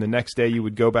burst, and then the next day you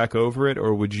would go back over it,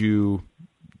 or would you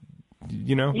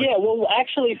know? Yeah, well,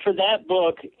 actually, for that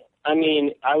book, I mean,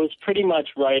 I was pretty much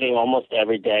writing almost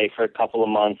every day for a couple of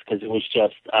months because it was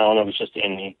just, I don't know, it was just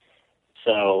in me.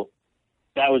 So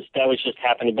that was just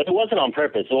happening. But it wasn't on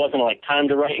purpose. It wasn't like time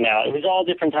to write now. It was all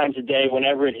different times of day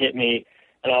whenever it hit me.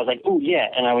 And I was like, ooh, yeah.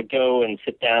 And I would go and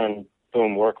sit down and,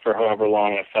 boom, work for however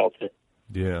long I felt it.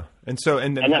 Yeah. And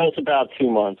that was about 2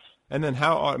 months. And then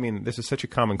I mean, this is such a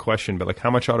common question, but like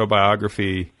how much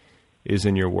autobiography is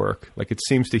in your work? Like it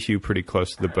seems to hew pretty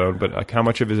close to the bone, but like how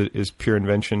much of it is pure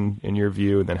invention in your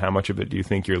view? And then how much of it do you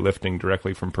think you're lifting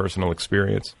directly from personal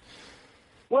experience?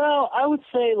 Well, I would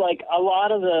say like a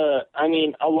lot of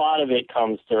it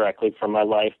comes directly from my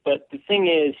life. But the thing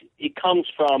is, it comes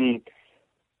from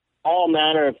all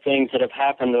manner of things that have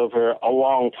happened over a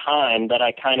long time that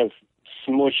I kind of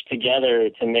smushed together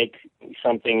to make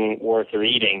something worth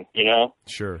reading, you know?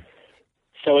 Sure.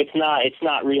 So it's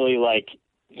not really like,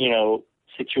 you know,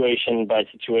 situation by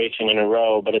situation in a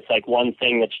row, but it's like one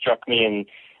thing that struck me in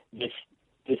this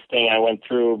thing I went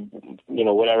through, you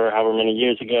know, however many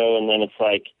years ago, and then it's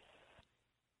like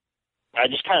I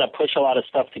just kind of push a lot of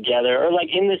stuff together. Or like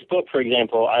in this book, for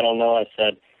example, I don't know, I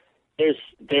said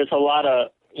there's a lot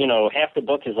of, you know, half the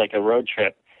book is like a road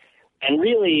trip. And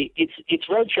really, it's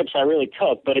road trips I really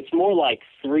took, but it's more like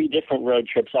 3 different road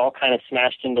trips all kind of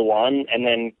smashed into one and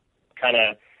then kind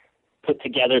of put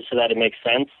together so that it makes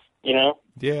sense, you know?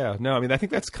 Yeah, no, I mean, I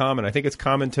think that's common. I think it's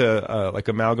common to like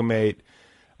amalgamate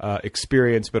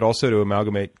experience, but also to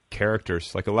amalgamate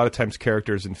characters. Like a lot of times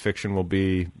characters in fiction will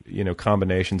be, you know,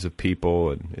 combinations of people,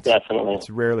 and it's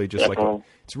rarely just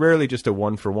it's rarely just a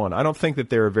one for one. I don't think that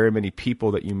there are very many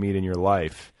people that you meet in your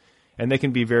life, and they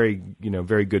can be very, you know,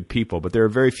 very good people, but there are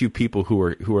very few people who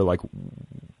are like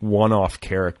one-off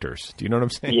characters. Do you know what I'm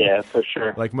saying? Yeah, for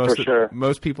sure. Like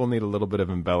most people need a little bit of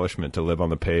embellishment to live on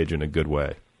the page in a good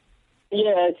way.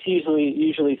 Yeah, it's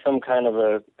usually some kind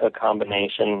of a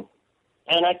combination.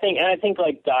 And I think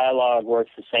like dialogue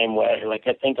works the same way. Like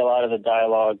I think a lot of the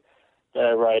dialogue that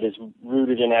I write is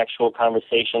rooted in actual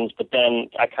conversations, but then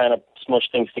I kind of smush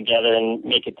things together and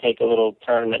make it take a little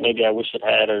turn that maybe I wish it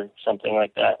had or something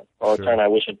like that. Or Sure. a turn I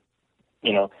wish it,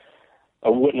 you know, I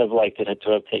wouldn't have liked it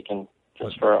to have taken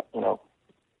just for, you know,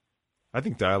 I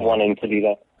think dialogue. wanting to do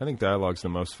that. I think dialogue's the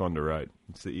most fun to write.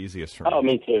 It's the easiest for me. Oh,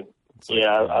 me too. Like,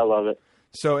 I love it.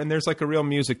 So, and there's like a real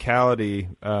musicality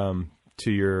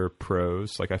to your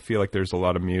prose. Like I feel like there's a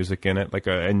lot of music in it.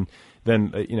 And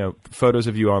then you know, photos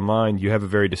of you online, you have a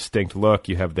very distinct look.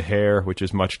 You have the hair, which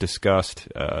is much discussed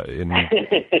in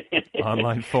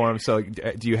online forums. So,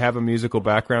 do you have a musical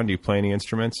background? Do you play any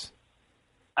instruments?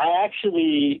 I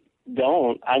actually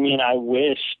don't. I mean, I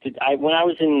wish. When I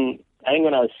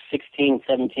was 16,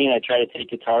 17, I tried to take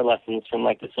guitar lessons from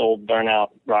like this old burnout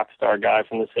rock star guy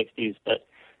from the 60s, but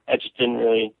that just didn't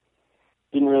really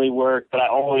work. But I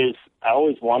always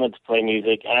wanted to play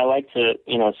music, and I like to,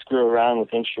 you know, screw around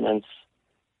with instruments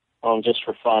just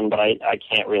for fun, but I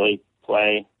can't really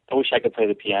play. I wish I could play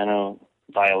the piano,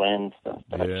 violin, stuff.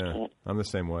 But I just can't. I'm the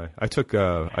same way. I took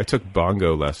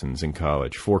bongo lessons in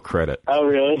college, 4 credit. Oh,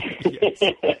 really? Yes.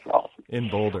 Awesome. In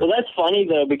Boulder. Well, that's funny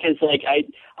though, because like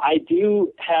I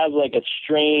do have like a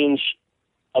strange,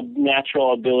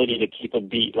 natural ability to keep a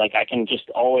beat. Like I can just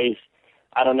always,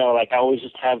 I don't know, like I always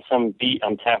just have some beat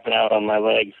I'm tapping out on my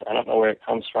legs. I don't know where it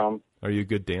comes from. Are you a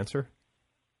good dancer?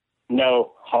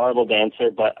 No, horrible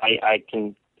dancer, but I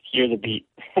can hear the beat.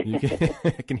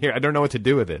 I can hear. I don't know what to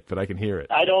do with it, but I can hear it.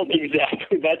 I don't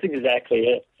exactly. That's exactly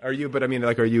it. Are you? But I mean,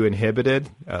 like, are you inhibited?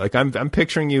 Like, I'm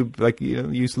picturing you like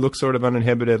you look sort of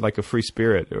uninhibited, like a free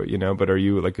spirit, or, you know. But are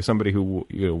you like somebody who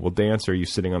will dance, or are you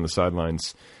sitting on the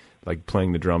sidelines, like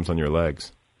playing the drums on your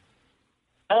legs?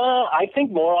 I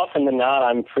think more often than not,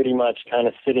 I'm pretty much kind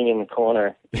of sitting in the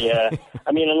corner. Yeah.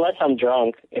 I mean, unless I'm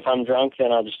drunk. If I'm drunk,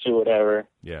 then I'll just do whatever.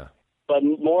 Yeah. But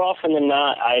more often than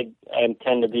not, I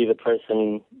tend to be the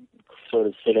person sort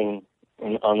of sitting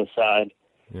on the side.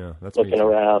 Yeah, that's looking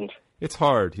around. It's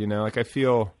hard, you know. Like I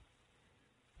feel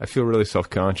really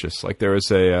self-conscious. Like there was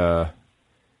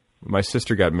my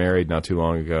sister got married not too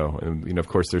long ago, and you know, of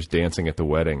course, there's dancing at the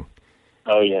wedding.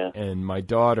 Oh yeah. And my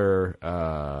daughter,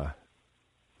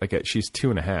 she's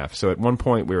 2.5. So at one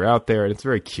point we were out there, and it's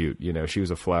very cute. You know, she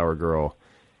was a flower girl,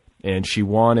 and she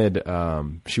wanted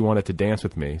to dance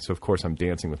with me. So of course I'm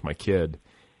dancing with my kid.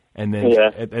 And then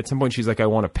at some point she's like, I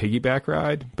want a piggyback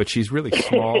ride, but she's really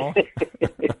small.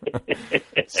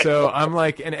 So I'm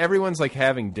like, and everyone's like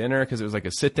having dinner because it was like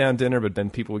a sit down dinner, but then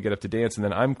people would get up to dance. And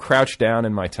then I'm crouched down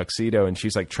in my tuxedo and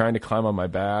she's like trying to climb on my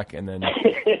back. And then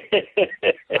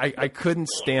I couldn't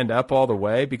stand up all the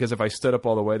way because if I stood up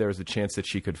all the way, there was a chance that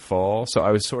she could fall. So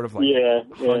I was sort of like,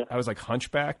 I was like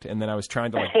hunchbacked, and then I was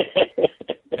trying to like,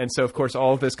 and so of course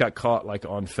all of this got caught like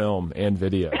on film and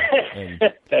video. And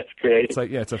that's great. It's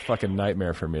like, it's a fucking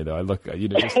nightmare for me though. I look,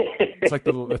 it's like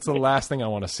it's the last thing I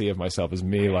want to see of myself is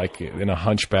me like in a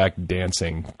hunchback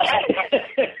dancing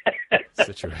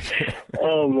situation.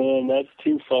 Oh man, that's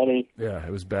too funny. Yeah,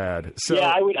 it was bad. So yeah,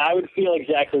 I would feel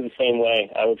exactly the same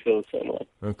way. I would feel the same way.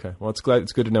 Okay, well, it's good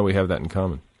to know we have that in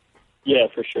common. Yeah,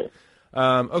 for sure.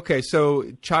 Okay,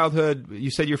 so childhood. You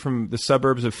said you're from the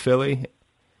suburbs of Philly.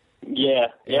 Yeah,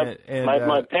 yep. And,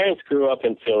 my parents grew up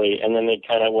in Philly, and then they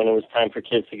kind of, when it was time for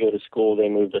kids to go to school, they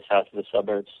moved us out to the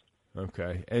suburbs.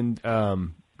 Okay, and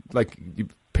like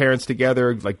parents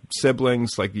together, like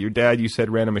siblings, like your dad, you said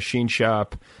ran a machine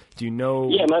shop. Do you know?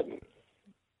 Yeah,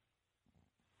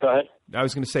 go ahead. I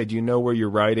was going to say, do you know where your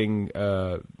writing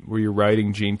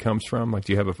gene comes from? Like,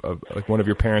 do you have like one of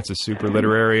your parents is super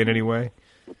literary in any way?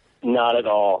 Not at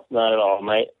all. Not at all.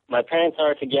 My parents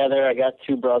are together. I got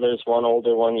two brothers, one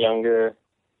older, one younger.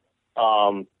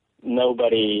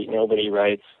 Nobody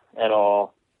writes at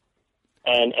all.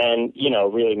 And you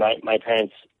know, really, my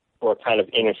parents were kind of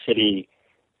inner city,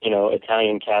 you know,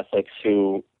 Italian Catholics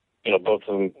who, you know, both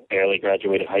of them barely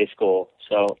graduated high school.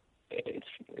 So it's,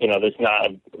 you know, there's not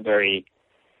a very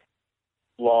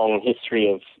long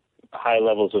history of high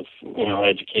levels of, you know,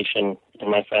 education in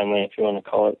my family, if you want to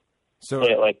call it. So,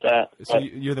 say it like that. So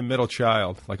you're the middle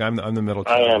child. Like I'm the middle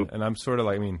child. I am. And I'm sort of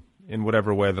like, I mean, in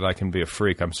whatever way that I can be a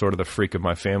freak, I'm sort of the freak of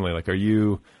my family. Like, are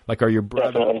your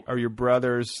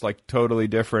brothers like totally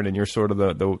different and you're sort of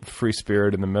the free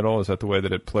spirit in the middle? Is that the way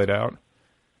that it played out?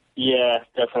 Yeah,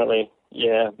 definitely.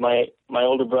 Yeah. My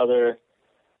older brother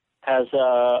has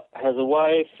a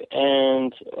wife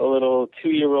and a little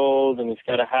 2-year-old, and he's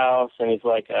got a house, and he's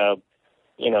like a,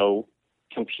 you know,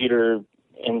 computer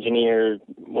engineer,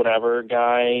 whatever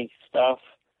guy stuff.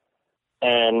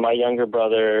 And my younger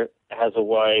brother has a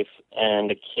wife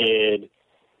and a kid,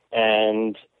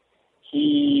 and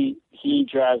he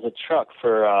drives a truck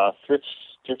for a thrift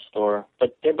store.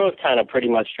 But they're both kind of pretty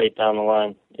much straight down the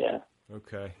line. Yeah.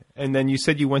 Okay. And then you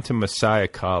said you went to Messiah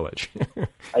College.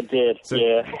 I did. So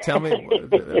yeah. Tell me,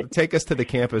 take us to the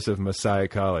campus of Messiah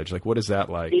College. Like, what is that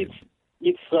like?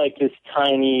 It's like this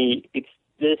tiny.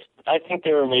 I think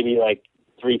there were maybe like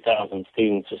 3,000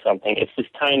 students or something. It's this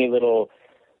tiny little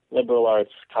liberal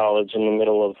arts college in the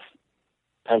middle of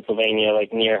Pennsylvania,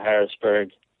 like near Harrisburg.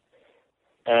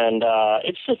 And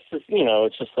it's just, you know,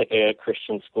 it's just like a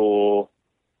Christian school.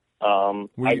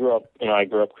 I grew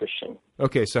up Christian.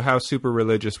 Okay, so how super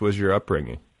religious was your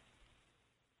upbringing?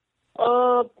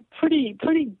 Pretty,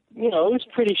 you know, it was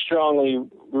pretty strongly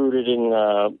rooted in,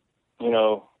 you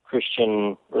know,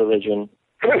 Christian religion.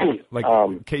 Like,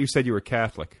 you said you were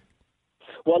Catholic.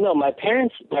 Well, no, my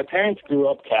parents grew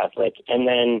up Catholic, and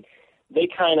then they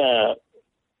kind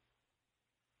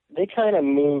of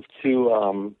moved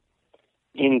to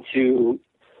into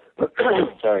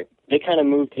sorry, they kind of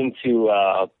moved into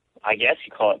I guess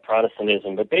you call it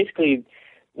Protestantism, but basically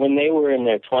when they were in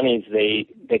their 20s,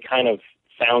 they kind of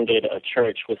founded a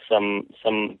church with some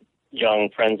young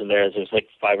friends of theirs. There's like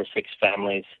 5 or 6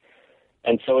 families,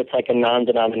 and so it's like a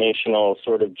non-denominational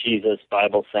sort of Jesus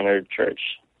Bible-centered church.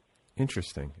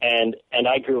 Interesting. And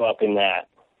I grew up in that.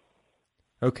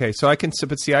 Okay, so I can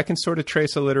sort of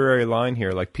trace a literary line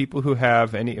here. Like people who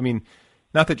have any, I mean,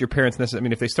 not that your parents necessarily, I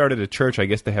mean, if they started a church, I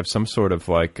guess they have some sort of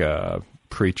like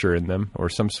preacher in them or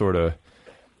some sort of,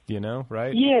 you know,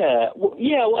 right? Yeah. Well,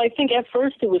 I think at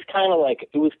first it was kind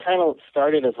of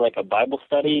started as like a Bible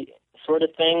study sort of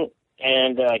thing.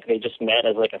 And like they just met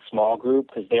as like a small group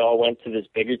because they all went to this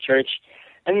bigger church.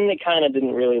 And then they kind of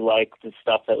didn't really like the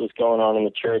stuff that was going on in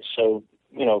the church. So,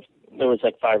 you know, there was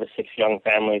like 5 or 6 young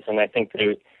families, and I think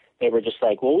they were just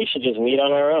like, well, we should just meet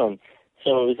on our own.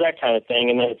 So it was that kind of thing,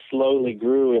 and then it slowly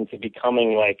grew into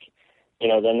becoming like,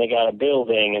 then they got a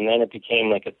building, and then it became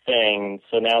like a thing.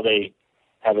 So now they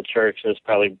have a church. There's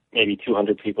probably maybe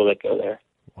 200 people that go there.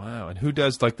 Wow. And who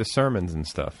does like the sermons and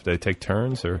stuff? Do they take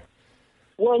turns or?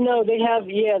 Well, no, they have,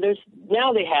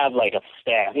 now they have like a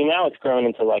staff. Now it's grown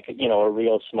into like, a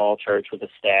real small church with a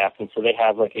staff. And so they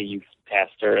have like a youth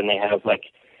pastor, and they have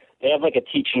like a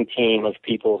teaching team of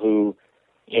people who,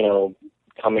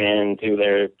 come in and do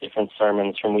their different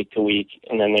sermons from week to week.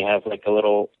 And then they have like a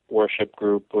little worship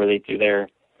group where they do their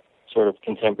sort of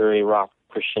contemporary rock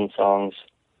Christian songs.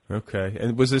 Okay.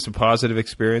 And was this a positive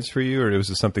experience for you, or was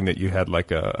this something that you had like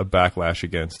a backlash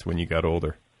against when you got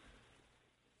older?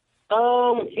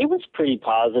 It was pretty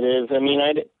positive. I mean,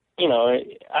 I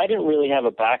didn't really have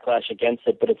a backlash against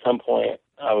it, but at some point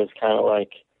I was kind of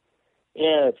like,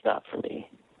 yeah, it's not for me.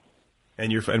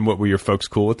 And what, were your folks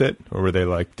cool with it, or were they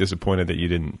like disappointed that you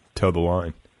didn't toe the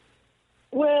line?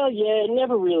 Well, yeah, it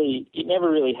never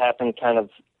really happened kind of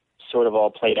sort of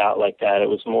all played out like that. It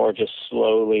was more just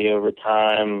slowly over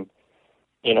time,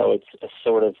 it's a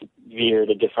sort of veered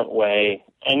a different way.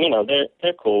 And,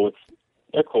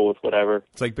 they're cool with whatever.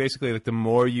 It's like basically like the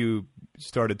more you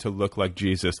started to look like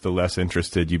Jesus, the less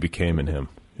interested you became in him,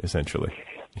 essentially.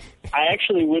 I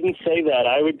actually wouldn't say that.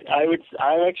 I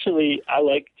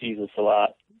like Jesus a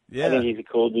lot. Yeah. I think he's a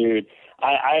cool dude.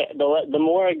 The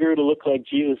more I grew to look like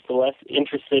Jesus, the less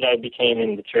interested I became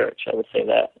in the church. I would say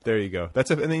that. There you go. And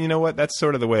then you know what? That's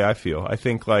sort of the way I feel. I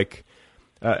think like,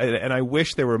 and I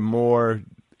wish there were more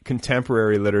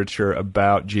contemporary literature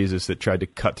about Jesus that tried to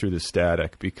cut through the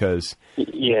static, because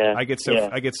I get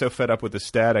so fed up with the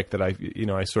static that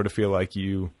I sort of feel like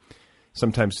you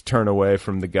sometimes turn away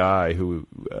from the guy who,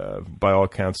 by all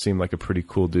accounts, seemed like a pretty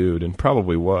cool dude, and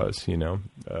probably was,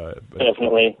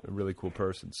 definitely a really cool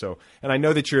person. So, and I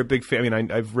know that you're a big fan. I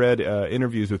mean, I've read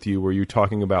interviews with you where you're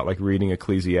talking about like reading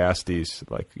Ecclesiastes,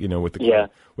 like with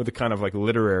the kind of like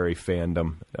literary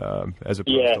fandom, as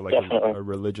opposed to like a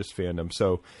religious fandom.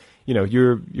 So,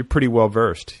 you're pretty well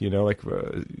versed.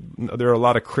 There are a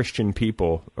lot of Christian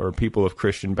people or people of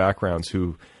Christian backgrounds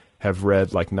who have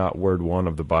read like not word one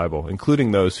of the Bible,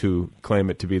 including those who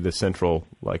claim it to be the central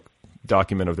like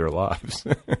document of their lives.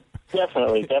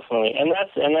 Definitely. And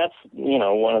that's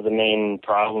one of the main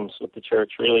problems with the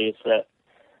church really is that,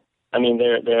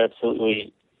 they're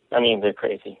absolutely, they're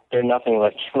crazy. They're nothing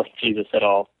like Jesus at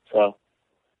all. So.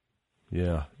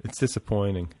 Yeah, it's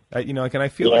disappointing. And I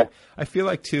feel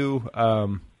like too,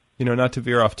 not to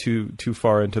veer off too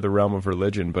far into the realm of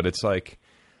religion, but it's like,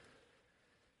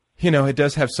 it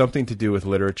does have something to do with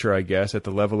literature, I guess, at the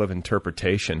level of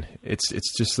interpretation. It's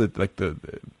just that like the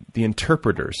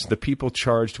interpreters, the people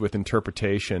charged with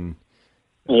interpretation,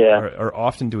 are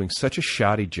often doing such a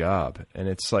shoddy job, and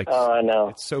it's like, I know,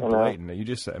 it's so blatant. You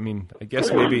just, I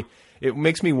guess maybe it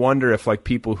makes me wonder if like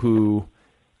people who,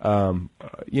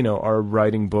 are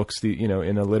writing books,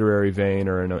 in a literary vein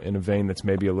or in a vein that's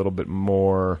maybe a little bit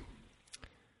more,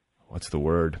 what's the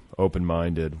word?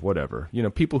 Open-minded, whatever.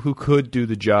 People who could do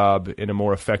the job in a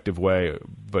more effective way,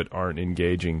 but aren't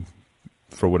engaging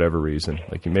for whatever reason.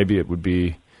 Like maybe it would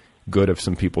be good if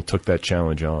some people took that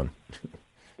challenge on.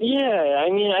 Yeah,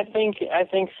 I think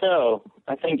so.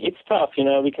 I think it's tough,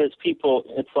 because people,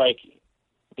 it's like,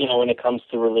 when it comes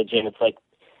to religion, it's like,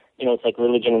 it's like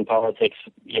religion and politics.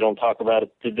 You don't talk about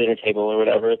it at the dinner table or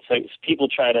whatever. It's like people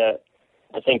try to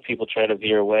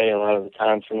veer away a lot of the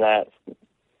time from that.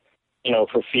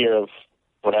 For fear of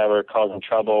whatever, causing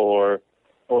trouble, or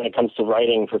when it comes to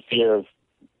writing, for fear of,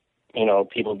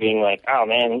 people being like, oh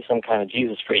man, he's some kind of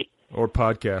Jesus freak. Or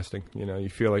podcasting,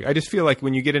 I just feel like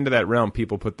when you get into that realm,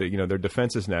 people put their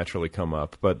defenses naturally come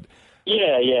up, but.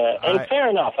 Yeah. And fair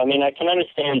enough. I can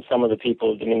understand some of the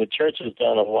people. The church has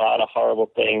done a lot of horrible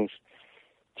things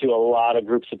to a lot of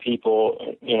groups of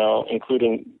people,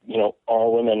 including,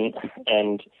 all women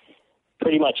and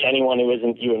pretty much anyone who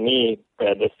isn't you and me,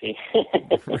 Brad Listy.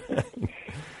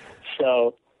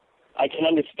 So I can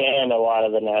understand a lot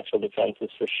of the natural defenses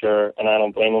for sure, and I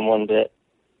don't blame them one bit.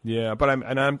 Yeah, but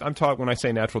I'm talking, when I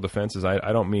say natural defenses,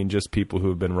 I don't mean just people who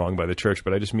have been wronged by the church,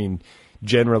 but I just mean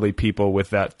generally people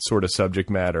with that sort of subject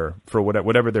matter, for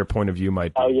whatever their point of view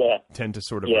might be, tend to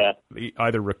sort of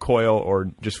either recoil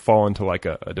or just fall into like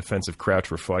a defensive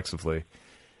crouch reflexively.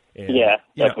 And,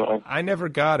 definitely. I never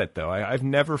got it, though. I've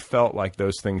never felt like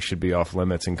those things should be off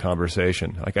limits in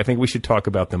conversation. Like, I think we should talk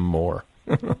about them more.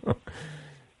 I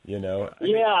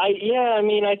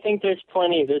think there's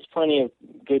plenty of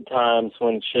good times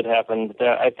when shit happens.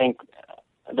 I think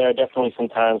there are definitely some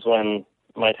times when,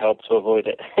 might help to avoid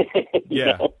it.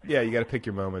 Yeah, know? yeah. You got to pick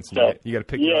your moments. So, You got to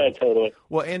pick. Yeah, your moments. totally.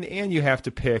 Well, and you have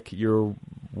to pick your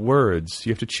words.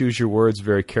 You have to choose your words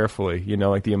very carefully. You know,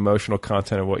 like the emotional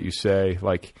content of what you say.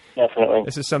 Like, definitely.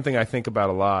 This is something I think about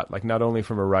a lot. Like, not only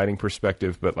from a writing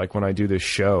perspective, but like when I do this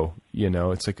show. You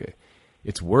know, it's like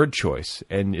it's word choice,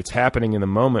 and it's happening in the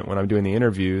moment when I'm doing the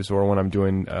interviews or when I'm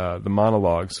doing the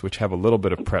monologues, which have a little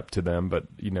bit of prep to them. But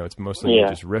you know, it's mostly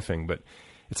just riffing. But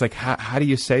it's like, how do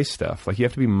you say stuff? Like, you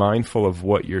have to be mindful of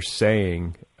what you're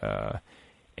saying,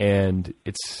 and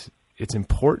it's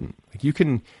important. Like, you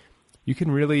can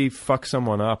really fuck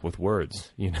someone up with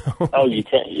words, you know? Oh, you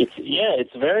can.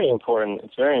 It's very important.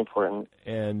 It's very important.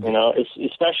 And you know,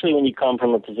 especially when you come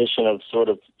from a position of sort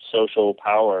of social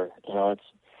power. You know,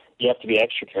 you have to be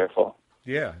extra careful.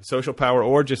 Yeah, social power,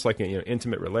 or just like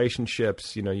intimate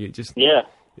relationships. You know, you just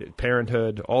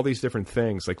parenthood, all these different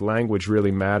things. Like, language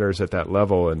really matters at that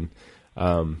level. And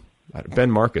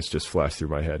Ben Marcus just flashed through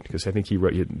my head because I think he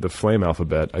wrote the Flame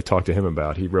Alphabet. I talked to him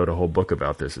about. He wrote a whole book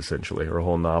about this, essentially, or a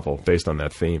whole novel based on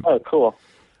that theme. Oh, cool.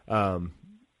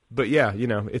 But yeah, you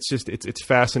know, it's just it's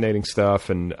fascinating stuff,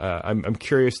 and I'm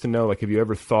curious to know, like, have you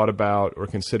ever thought about or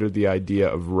considered the idea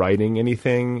of writing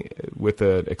anything with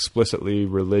an explicitly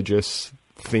religious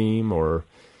theme, or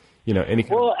any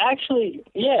kind Well, actually,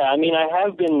 yeah. I mean, I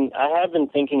have been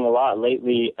thinking a lot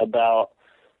lately about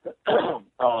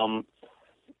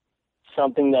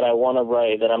something that I want to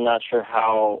write that I'm not sure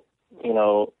how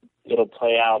it'll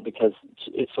play out, because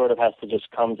it sort of has to just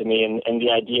come to me, and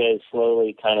the idea is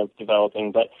slowly kind of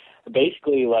developing. But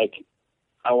basically, like,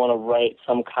 I want to write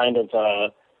some kind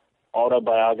of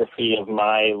autobiography of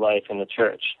my life in the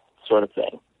church, sort of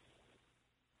thing.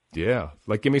 Yeah,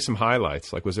 like, give me some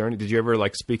highlights. Like, did you ever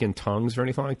like speak in tongues or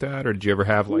anything like that, or did you ever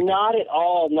have like? Not at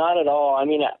all. I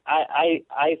mean,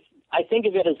 I think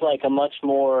of it as like a much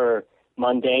more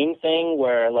mundane thing,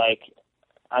 where like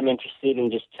I'm interested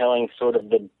in just telling sort of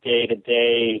the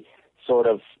day-to-day sort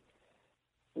of,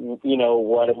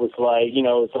 what it was like.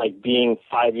 It's like being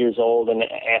 5 years old and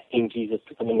asking Jesus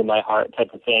to come into my heart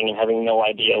type of thing, and having no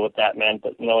idea what that meant,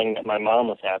 but knowing that my mom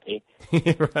was happy.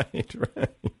 Right.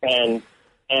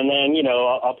 And then,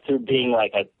 up through being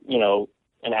like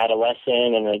an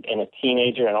adolescent and a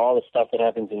teenager, and all the stuff that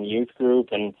happens in youth group,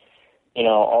 and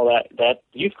all that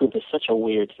youth group is such a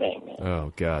weird thing, man.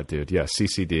 Oh, God, dude. Yeah,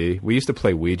 CCD. We used to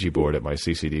play Ouija board at my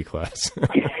CCD class.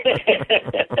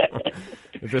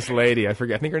 This lady, I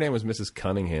forget. I think her name was Mrs.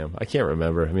 Cunningham. I can't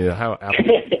remember. I mean,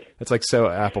 it's like so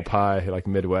apple pie, like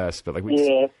Midwest. But like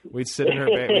we'd sit in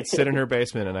her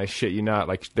basement, and I shit you not,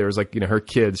 like there was like her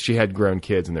kids. She had grown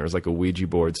kids, and there was like a Ouija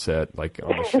board set like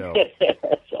on the shelf.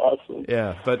 That's awesome.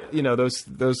 Yeah, but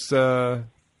those.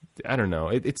 I don't know.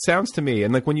 It sounds to me,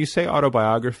 and like when you say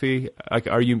autobiography, like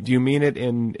do you mean it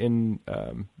in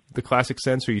the classic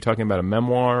sense? Or are you talking about a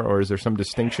memoir, or is there some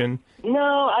distinction?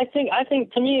 No, I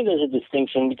think to me there's a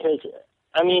distinction, because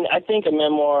I mean, I think a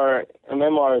memoir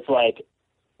is like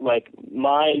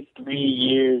my 3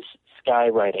 years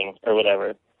skywriting or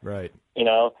whatever. Right. And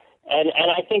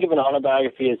I think of an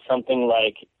autobiography as something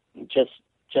like just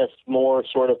more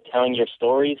sort of telling your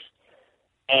stories.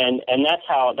 And that's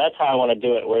how I want to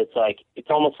do it, where it's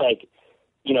almost like,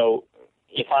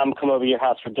 if I'm come over to your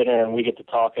house for dinner and we get to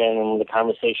talking, and the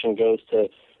conversation goes to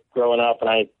growing up, and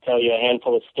I tell you a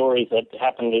handful of stories that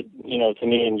happened to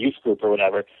me in youth group or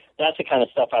whatever. That's the kind of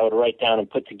stuff I would write down and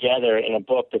put together in a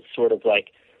book that's sort of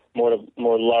like more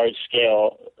large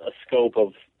scale, a scope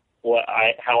of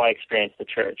how I experienced the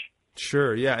church.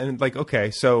 Sure. Yeah. And like,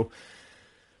 okay, so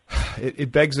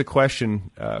it begs the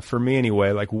question, for me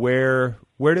anyway, like where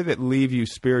did it leave you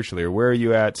spiritually, or where are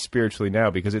you at spiritually now?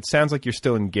 Because it sounds like you're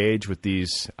still engaged with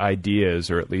these ideas,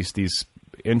 or at least these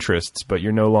interests, but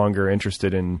you're no longer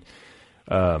interested in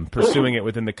pursuing it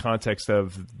within the context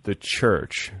of the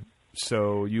church.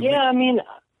 So I mean,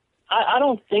 I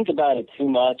don't think about it too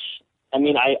much. I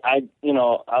mean,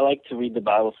 I like to read the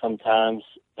Bible sometimes,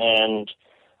 and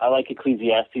I like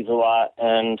Ecclesiastes a lot,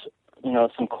 and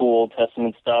some cool Old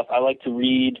Testament stuff. I like to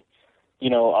read, a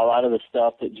lot of the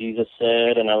stuff that Jesus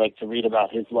said, and I like to read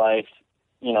about his life,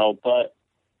 but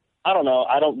I don't know.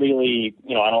 I don't really,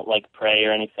 I don't like pray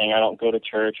or anything. I don't go to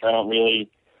church. I don't really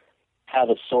have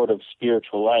a sort of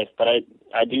spiritual life, but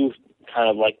I do kind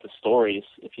of like the stories,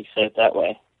 if you say it that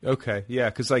way. Okay, yeah,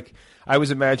 because like I was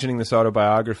imagining this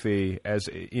autobiography as,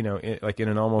 like in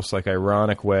an almost like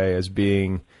ironic way, as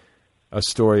being a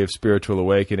story of spiritual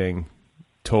awakening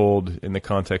told in the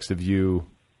context of you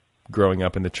growing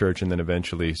up in the church and then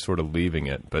eventually sort of leaving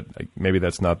it. But maybe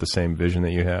that's not the same vision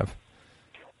that you have.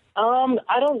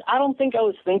 I don't think I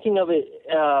was thinking of it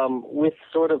with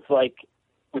sort of like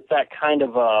with that kind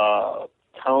of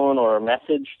tone or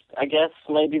message, I guess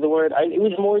might be the word. It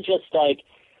was more just like,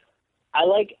 I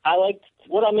like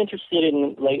what I'm interested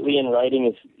in lately in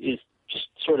writing is just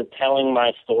sort of telling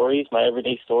my stories, my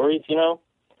everyday stories,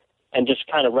 and just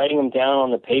kind of writing them down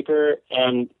on the paper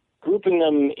and grouping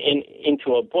them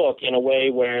into a book in a way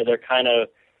where they kind of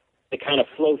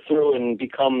flow through and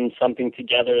become something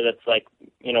together that's like,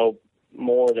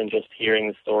 more than just hearing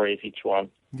the stories, each one.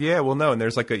 Yeah, well, no, and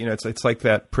there's like it's like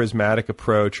that prismatic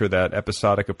approach or that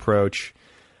episodic approach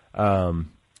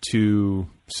to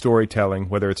storytelling,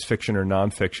 whether it's fiction or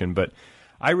nonfiction. But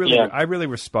I really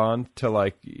respond to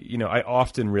I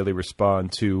often really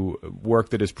respond to work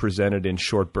that is presented in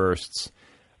short bursts,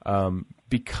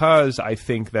 because I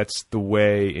think that's the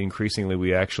way increasingly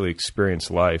we actually experience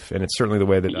life, and it's certainly the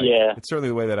way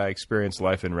that I experience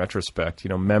life in retrospect.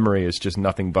 Memory is just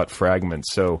nothing but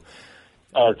fragments. So.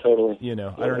 Oh, totally. I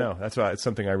don't know. That's why it's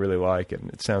something I really like, and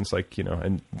it sounds like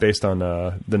and based on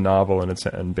the novel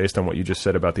and based on what you just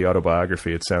said about the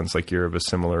autobiography, it sounds like you're of a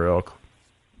similar ilk.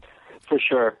 For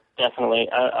sure, definitely.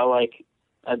 I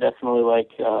definitely like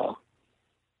how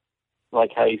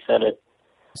you said it.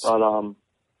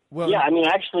 But yeah, I mean,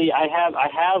 actually, I have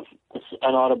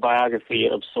an autobiography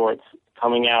of sorts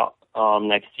coming out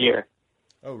next year.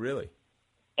 Oh, really?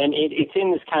 And it's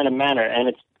in this kind of manner,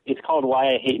 and it's called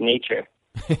Why I Hate Nature.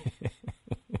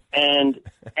 and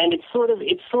it's sort of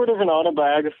an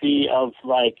autobiography of,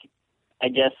 like, I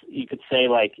guess you could say,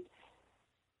 like,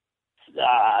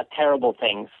 terrible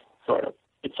things, sort of.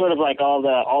 It's sort of like all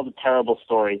the terrible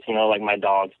stories, like my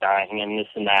dog's dying and this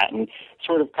and that, and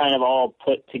sort of kind of all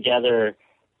put together,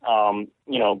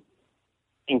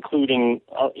 including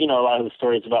a lot of the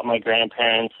stories about my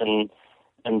grandparents and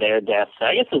their deaths.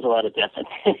 I guess there's a lot of deaths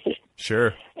in it.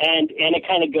 Sure. And it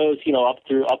kind of goes, up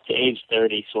to age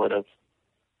 30, sort of,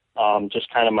 just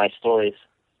kind of my stories.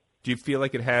 Do you feel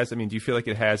like it has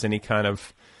any kind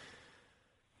of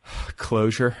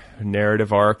closure,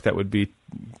 narrative arc that would be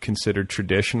considered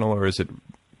traditional, or is it, do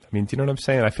you know what I'm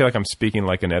saying? I feel like I'm speaking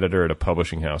like an editor at a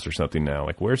publishing house or something now.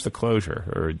 Like, where's the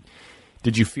closure? Or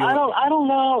did you feel? I don't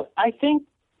know. I think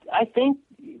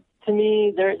to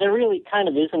me, there really kind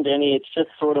of isn't any. It's just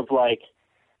sort of like,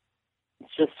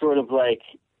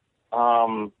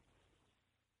 well,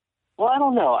 I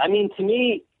don't know. I mean, to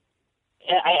me,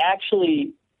 I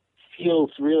actually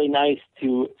feels really nice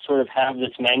to sort of have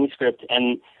this manuscript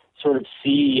and sort of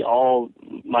see all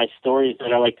my stories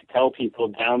that I like to tell people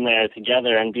down there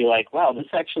together and be like, wow, this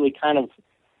actually kind of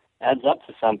adds up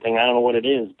to something. I don't know what it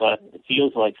is, but it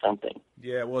feels like something.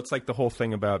 Yeah, well, it's like the whole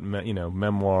thing about,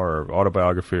 memoir or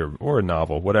autobiography or a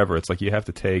novel, whatever. It's like you have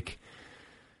to take,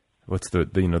 what's the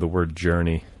word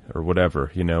journey or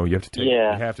whatever, you have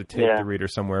to take, the reader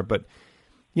somewhere. But,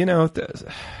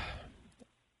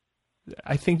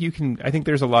 I think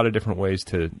there's a lot of different ways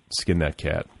to skin that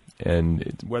cat.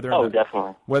 And whether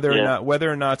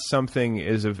or not something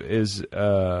is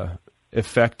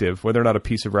effective, whether or not a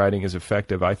piece of writing is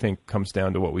effective, I think comes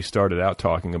down to what we started out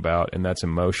talking about, and that's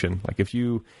emotion. Like, if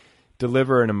you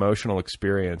deliver an emotional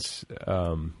experience,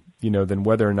 then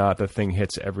whether or not the thing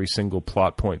hits every single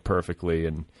plot point perfectly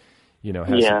and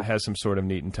has some sort of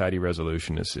neat and tidy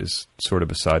resolution is sort of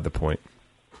beside the point.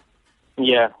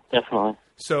 Yeah, definitely.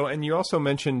 So, and you also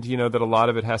mentioned, that a lot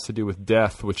of it has to do with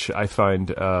death, which I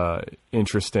find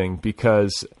interesting,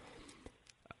 because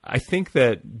I think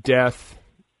that death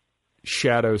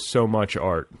shadows so much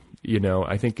art.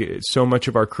 I think so much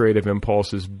of our creative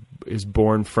impulse is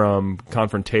born from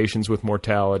confrontations with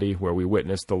mortality, where we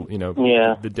witness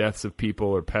the deaths of people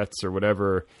or pets or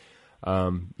whatever,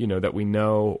 that we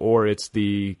know, or it's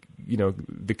the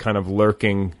kind of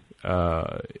lurking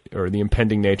or the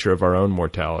impending nature of our own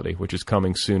mortality, which is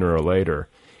coming sooner or later.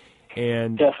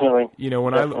 And definitely,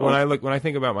 when I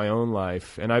think about my own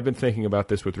life, and I've been thinking about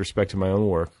this with respect to my own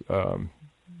work,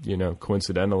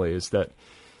 coincidentally, is that,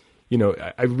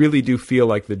 I really do feel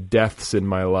like the deaths in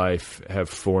my life have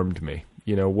formed me.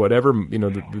 Whatever,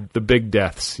 the big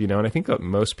deaths, and I think that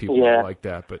most people are like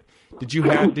that. But did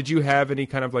you have any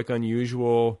kind of like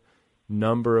unusual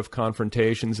number of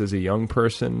confrontations as a young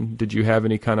person? Did you have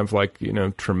any kind of like,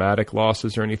 traumatic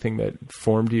losses or anything that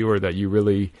formed you, or that you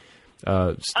really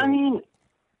I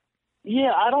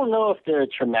don't know if they're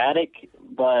traumatic,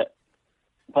 but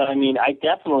I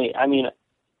definitely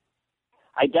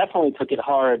took it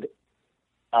hard.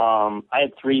 I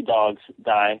had 3 dogs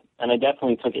die, and I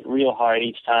definitely took it real hard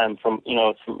each time from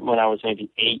when I was maybe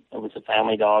 8, it was a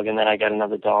family dog, and then I got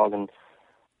another dog, and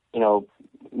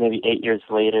maybe 8 years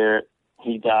later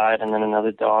he died, and then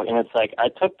another dog, and it's like I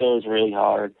took those really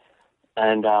hard.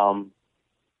 And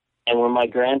when my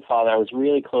grandfather, I was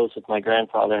really close with my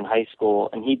grandfather in high school,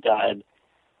 and he died.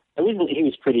 he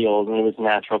was pretty old, and it was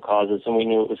natural causes, and we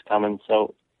knew it was coming.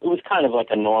 So it was kind of like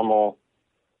a normal.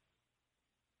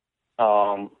 I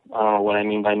don't know what I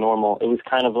mean by normal. It was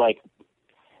kind of like,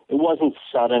 it wasn't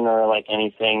sudden or like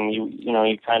anything. You know,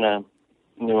 you kind of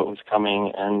knew it was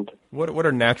coming. And what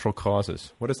are natural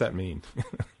causes? What does that mean?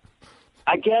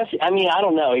 I guess, I mean, I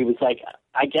don't know. He was like,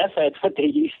 I guess that's what they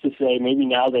used to say. Maybe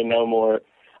now they know more.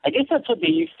 I guess that's what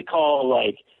they used to call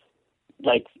like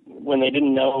when they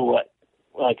didn't know what,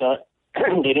 like,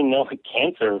 they didn't know what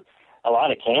cancer, a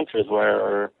lot of cancers were,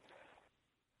 or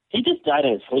he just died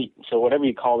in his sleep. So whatever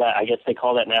you call that, I guess they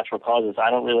call that natural causes.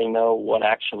 I don't really know what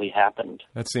actually happened.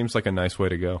 That seems like a nice way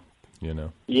to go, you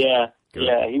know? Yeah. Good.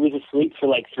 Yeah. He was asleep for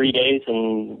like 3 days,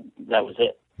 and that was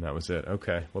it. That was it.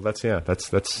 Okay. Well, that's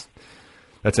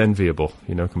enviable,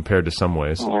 you know, compared to some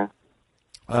ways. Yeah.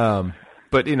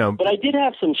 But, you know. But I did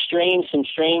have some strange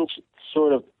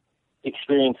sort of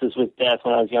experiences with death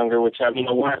when I was younger, which, I mean,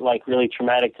 they weren't like really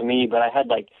traumatic to me, but I had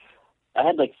like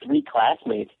 3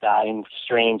 classmates die in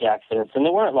strange accidents, and they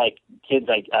weren't like kids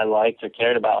I liked or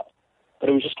cared about, but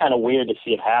it was just kind of weird to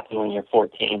see it happen when you're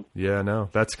 14. Yeah, no,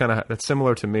 that's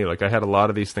similar to me. Like, I had a lot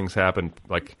of these things happen,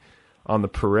 like, on the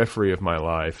periphery of my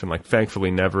life, and like,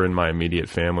 thankfully never in my immediate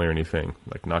family or anything,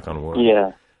 like, knock on wood.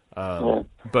 Yeah.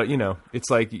 But, you know, it's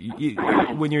like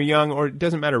when you're young, or it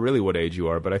doesn't matter really what age you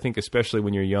are, but I think especially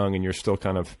when you're young and you're still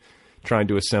kind of trying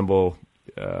to assemble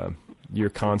your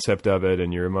concept of it,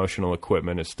 and your emotional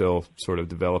equipment is still sort of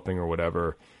developing or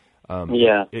whatever.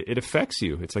 It affects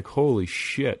you. It's like, holy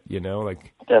shit, you know,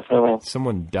 like, definitely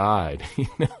someone died, you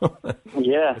know?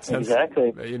 Yeah,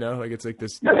 exactly. You know, like, it's like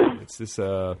this,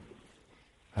 I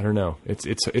don't know.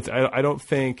 I don't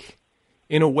think,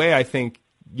 in a way, I think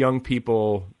young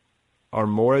people are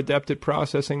more adept at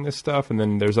processing this stuff. And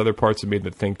then there's other parts of me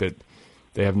that think that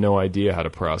they have no idea how to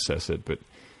process it. But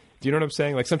do you know what I'm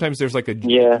saying? Like, sometimes there's like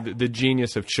the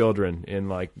genius of children in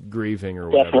like grieving or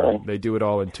whatever. Definitely. They do it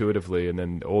all intuitively, and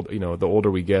then the older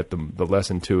we get, the less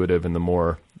intuitive and the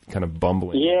more kind of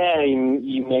bumbling. Yeah,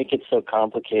 you make it so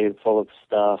complicated, full of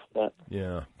stuff. But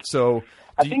yeah, so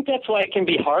I think that's why it can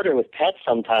be harder with pets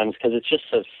sometimes, because it's just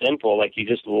so simple. Like, you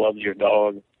just loved your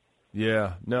dog.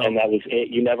 Yeah, no, and that was it.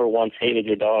 You never once hated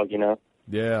your dog, you know.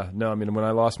 Yeah, no. I mean, when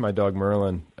I lost my dog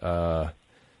Merlin.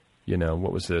 You know,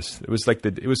 what was this? It was like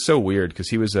it was so weird because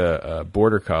he was a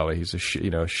border collie. He's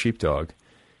a sheepdog.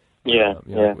 Yeah,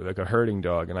 like a herding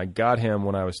dog. And I got him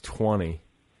when I was 20,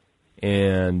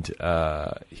 and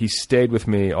he stayed with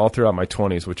me all throughout my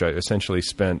 20s, which I essentially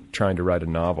spent trying to write a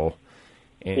novel.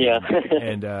 And,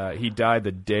 and he died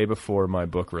the day before my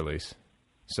book release.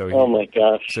 So oh my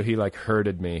gosh! So he like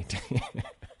herded me.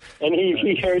 And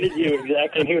he herded you,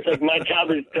 exactly. And he was like, "My job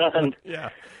is done. Yeah.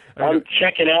 I'm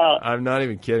checking out." I'm not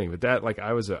even kidding, but that, like,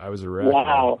 I was a wreck.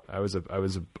 Wow. Man. I was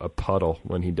a puddle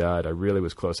when he died. I really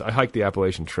was close. I hiked the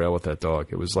Appalachian Trail with that dog.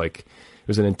 It was an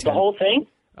intense. The whole thing?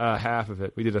 Half of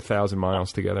it. We did 1,000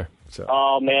 miles together. So.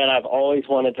 Oh man, I've always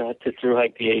wanted to through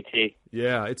hike the AT.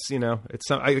 Yeah, it's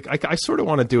I sort of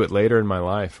want to do it later in my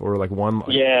life, or like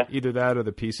either that or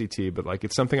the PCT. But like,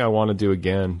 it's something I want to do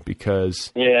again,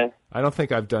 because I don't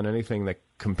think I've done anything that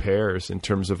compares in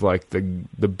terms of like the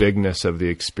bigness of the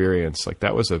experience. Like,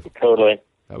 that was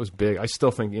that was big. I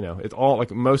still think, you know, it's all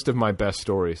like most of my best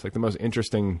stories, like the most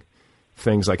interesting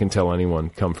things I can tell anyone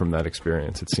come from that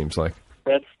experience. It seems like.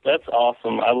 That's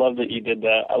awesome. I love that you did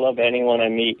that. I love anyone I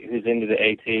meet who's into the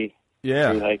AT.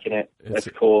 Yeah, through hiking it. That's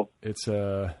cool. It's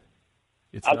I've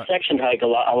section hike a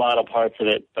lot of parts of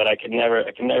it, but I can never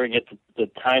get the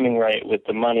timing right with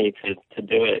the money to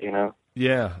do it. You know.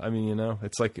 Yeah, I mean, you know,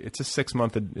 it's like it's a 6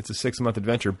 month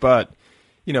adventure. But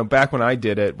you know, back when I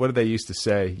did it, what did they used to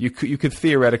say? You could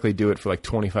theoretically do it for like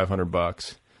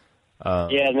 $2,500.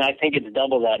 Yeah, and I think it's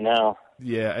double that now.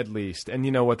 Yeah, at least. And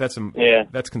you know what? That's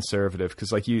conservative,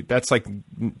 because like that's like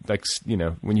you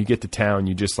know, when you get to town,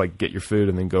 you just like get your food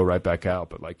and then go right back out.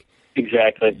 But like,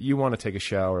 exactly, you want to take a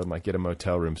shower and like get a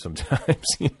motel room sometimes.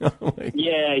 You know? Like,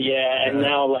 yeah. And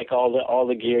now like all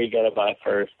the gear you got to buy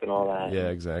first and all that. Yeah,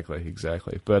 exactly.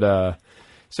 But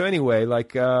so anyway,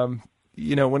 like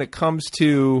you know, when it comes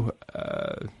to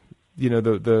you know,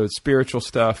 the spiritual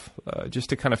stuff, just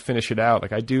to kind of finish it out,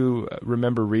 like I do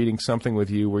remember reading something with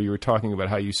you where you were talking about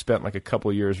how you spent like a couple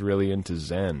of years really into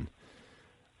Zen.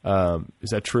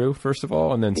 Is that true, first of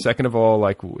all? And then second of all,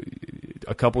 like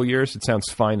a couple of years, it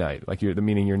sounds finite, like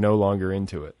meaning you're no longer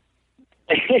into it.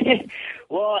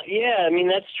 Well, yeah, I mean,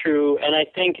 that's true. And I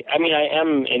think, I mean, I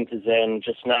am into Zen,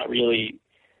 just not really.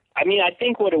 I mean, I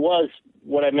think what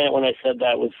I meant when I said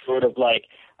that was sort of like,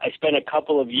 I spent a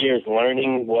couple of years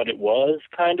learning what it was,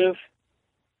 kind of.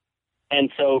 And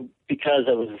so because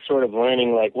I was sort of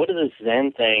learning, like, what is this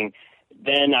Zen thing,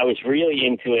 then I was really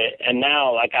into it. And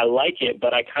now, like, I like it,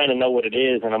 but I kind of know what it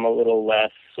is, and I'm a little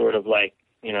less sort of like,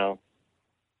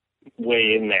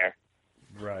 way in there.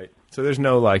 Right. So there's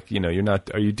no, like, you're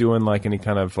not, are you doing like any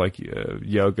kind of like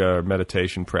yoga or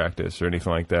meditation practice or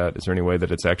anything like that? Is there any way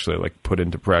that it's actually like put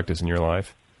into practice in your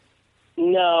life?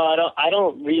 No, I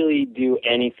don't really do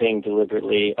anything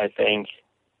deliberately, I think.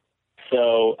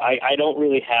 So I don't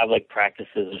really have like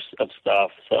practices of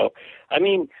stuff. So, I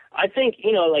mean, I think,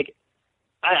 like,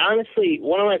 I honestly,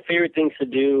 one of my favorite things to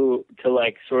do to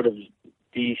like sort of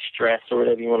de-stress or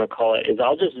whatever you want to call it is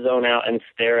I'll just zone out and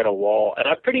stare at a wall. And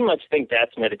I pretty much think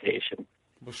that's meditation.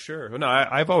 Well, sure. No,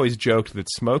 I've always joked that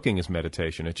smoking is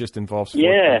meditation. It just involves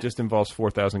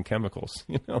 4,000 chemicals,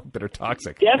 that are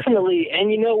toxic. Definitely.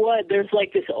 And you know what? There's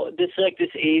like this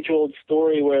age-old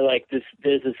story where like there's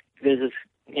this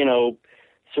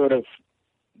sort of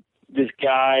this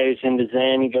guy who's into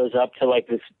Zen. He goes up to like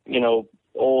this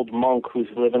old monk who's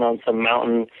living on some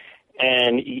mountain,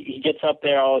 and he gets up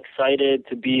there all excited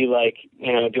to be like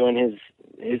doing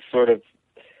his sort of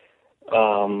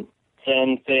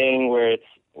Zen thing where it's,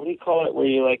 what do you call it, where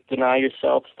you like deny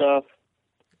yourself stuff?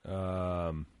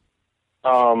 Whatever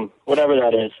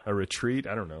that is. A retreat?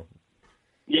 I don't know.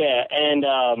 Yeah,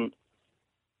 and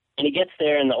he gets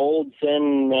there, and the old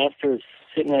Zen master is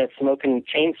sitting there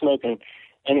chain smoking,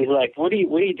 and he's like, "What are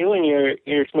you doing?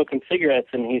 You're smoking cigarettes."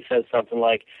 And he says something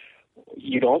like,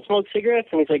 "You don't smoke cigarettes?"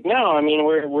 And he's like, "No, I mean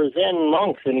we're Zen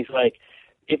monks." And he's like,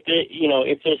 if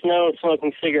there's no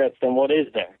smoking cigarettes, then what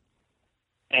is there?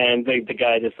 And the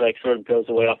guy just like sort of goes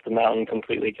away off the mountain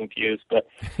completely confused. But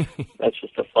that's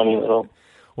just a funny little.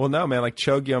 Well, no, man, like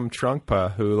Chogyam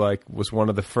Trungpa, who like was one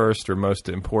of the first or most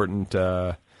important,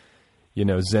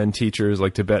 Zen teachers,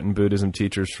 like Tibetan Buddhism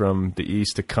teachers from the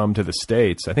East to come to the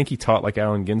States. I think he taught like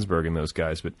Allen Ginsberg and those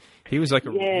guys, but he was like he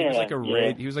was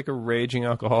like a raging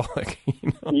alcoholic.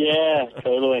 Yeah,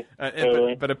 totally.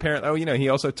 Totally. But apparently, he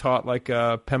also taught like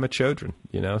Pema Chodron.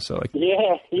 So like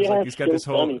like, he's got this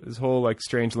whole like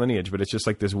strange lineage, but it's just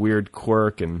like this weird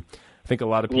quirk, and I think a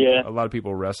lot of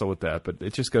people wrestle with that. But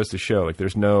it just goes to show like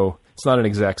it's not an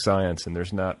exact science, and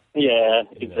there's not. Yeah,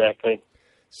 exactly.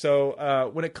 So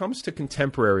when it comes to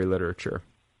contemporary literature,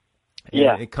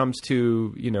 and it comes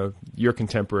to your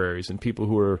contemporaries and people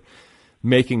who are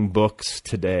making books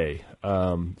today,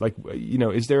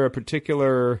 is there a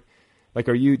particular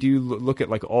do you look at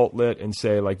like alt-lit and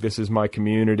say like this is my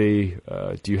community?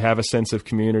 Do you have a sense of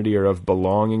community or of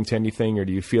belonging to anything, or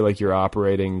do you feel like you're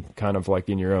operating kind of like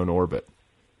in your own orbit?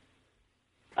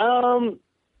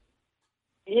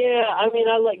 Yeah, I mean,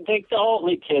 I like the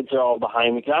alt-lit kids are all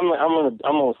behind me. 'Cause I'm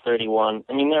almost 31.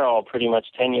 I mean, they're all pretty much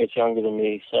 10 years younger than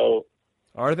me. So,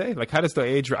 are they? Like, how does the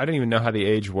age? I don't even know how the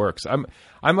age works. I'm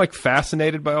like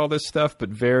fascinated by all this stuff, but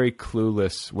very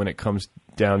clueless when it comes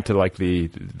down to like the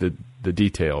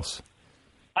details.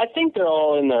 I think they're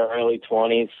all in their early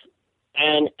 20s,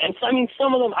 and so, I mean,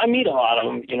 some of them I meet a lot of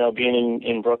them. Being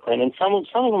in Brooklyn, and some of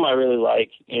them I really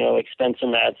like. Like Spencer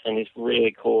Madsen, he's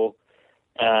really cool.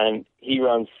 And he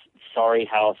runs Sorry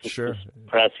House. Sure.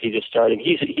 Press he just started.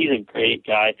 He's a great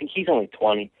guy. I think he's only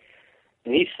 20,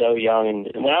 and he's so young.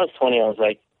 And when I was 20, I was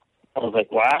like,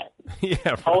 what?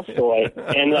 Yeah, Tolstoy.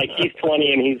 And like he's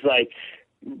 20 and he's like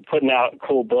putting out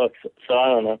cool books. So I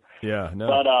don't know. Yeah, no.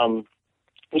 But I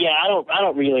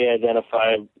don't really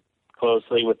identify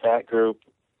closely with that group.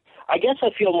 I guess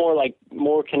I feel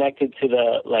more connected to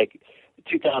the like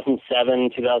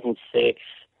 2007, 2006.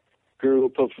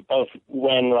 Group of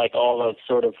when like all the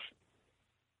sort of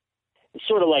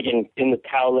like in the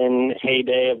Kowloon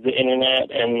heyday of the internet,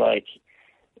 and like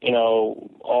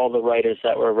all the writers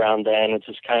that were around then. It's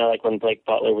just kind of like when Blake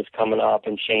Butler was coming up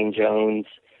and Shane Jones,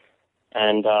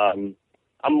 and I'm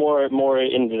more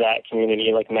into that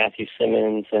community, like Matthew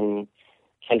Simmons and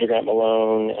Kendra Grant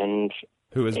Malone and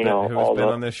who has been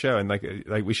on this show. And like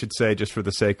we should say, just for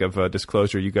the sake of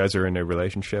disclosure, you guys are in a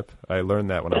relationship. I learned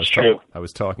that when I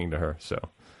was talking to her. So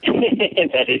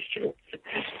that is true.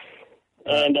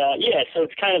 And so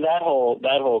it's kind of that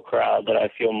whole crowd that I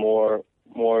feel more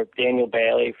Daniel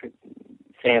Bailey,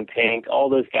 Sam Pink, all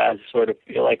those guys sort of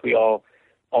feel like we all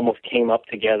almost came up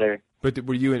together. But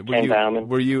were you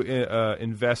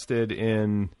invested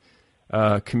in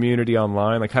community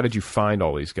online? Like, how did you find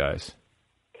all these guys?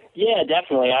 Yeah,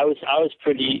 definitely. I was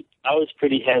pretty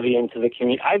heavy into the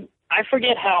community. I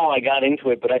forget how I got into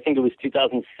it, but I think it was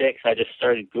 2006. I just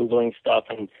started Googling stuff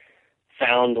and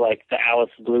found like the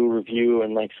Alice Blue Review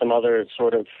and like some other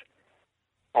sort of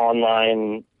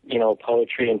online,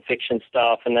 poetry and fiction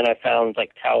stuff. And then I found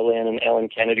like Kowloon and Ellen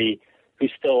Kennedy,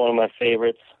 who's still one of my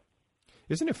favorites.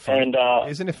 Isn't it funny? And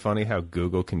isn't it funny how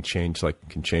Google can change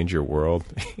your world?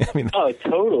 I mean, oh,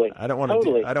 totally. I don't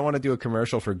want to do a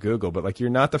commercial for Google, but like, you're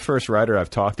not the first writer I've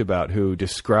talked about who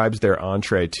describes their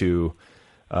entree to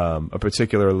a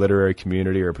particular literary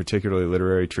community or a particularly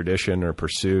literary tradition or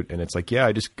pursuit, and it's like, yeah,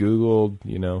 I just Googled,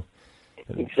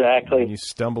 exactly. And you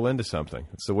stumble into something.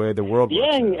 It's the way the world works.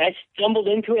 Yeah, and now. I stumbled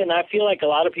into it, and I feel like a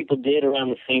lot of people did around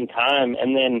the same time,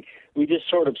 and then we just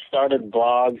sort of started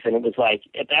blogs, and it was like,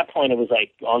 at that point, it was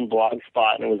like on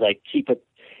Blogspot, and it was like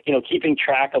keeping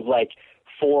track of like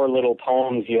 4 little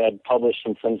poems you had published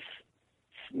in some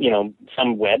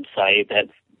website that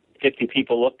 50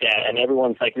 people looked at, and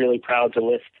everyone's like really proud to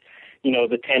list,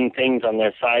 the 10 things on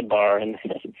their sidebar, and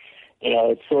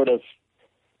it's sort of,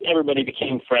 everybody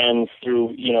became friends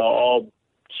through, all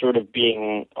sort of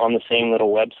being on the same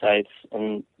little websites,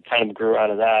 and kind of grew out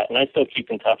of that. And I still keep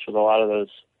in touch with a lot of those.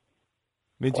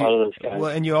 Of those guys. Well,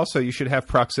 and you should have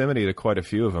proximity to quite a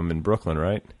few of them in Brooklyn,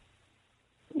 right?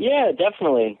 Yeah,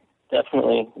 definitely. There's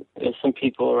some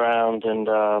people around, and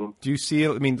do you see?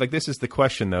 I mean, like, this is the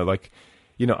question, though. Like,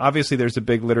 obviously there's a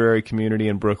big literary community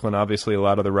in Brooklyn. Obviously, a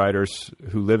lot of the writers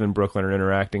who live in Brooklyn are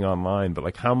interacting online. But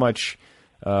like, how much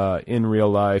in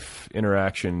real life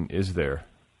interaction is there?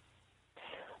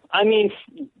 I mean,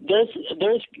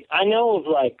 I know of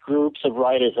like groups of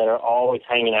writers that are always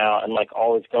hanging out and like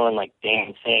always going like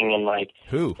dancing and like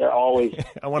who? They're always.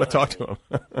 I want to talk to them.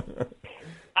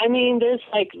 I mean, there's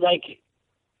like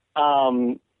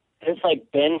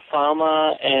Ben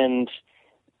Fama and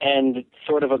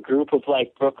sort of a group of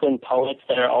like Brooklyn poets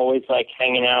that are always like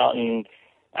hanging out, and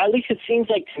at least it seems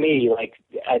like to me, like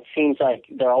it seems like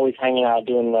they're always hanging out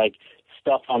doing like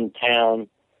stuff on town.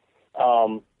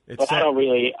 But I don't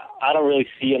really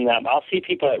see them that. I'll see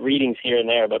people at readings here and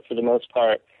there, but for the most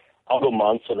part, I'll go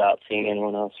months without seeing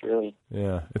anyone else, really.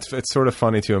 Yeah, it's sort of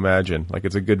funny to imagine. Like,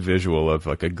 it's a good visual of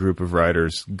like a group of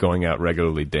writers going out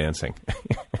regularly dancing.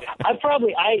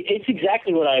 It's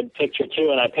exactly what I picture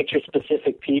too, and I picture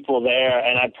specific people there,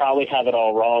 and I probably have it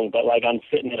all wrong, but like I'm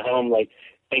sitting at home like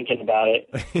thinking about it,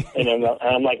 and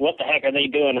I'm like, what the heck are they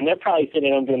doing? And they're probably sitting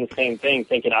at home doing the same thing,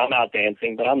 thinking I'm out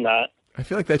dancing, but I'm not. I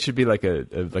feel like that should be like a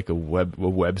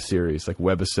web series, like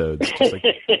webisodes, just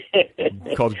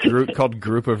like called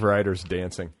Group of Writers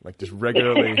Dancing. Like, just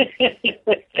regularly,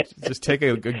 just take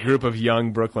a group of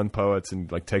young Brooklyn poets and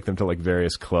like take them to like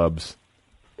various clubs.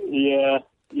 Yeah,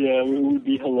 it would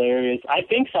be hilarious. I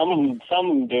think some of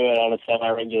them do it on a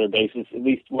semi-regular basis. At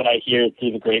least what I hear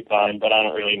through the grapevine, but I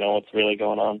don't really know what's really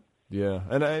going on. Yeah,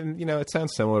 and it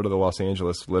sounds similar to the Los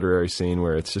Angeles literary scene,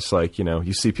 where it's just like,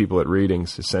 you see people at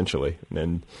readings, essentially,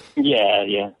 and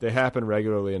yeah, they happen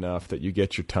regularly enough that you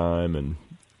get your time. And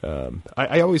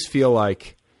I always feel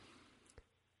like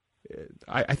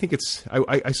I think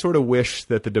I sort of wish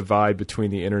that the divide between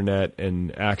the internet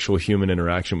and actual human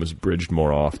interaction was bridged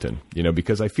more often,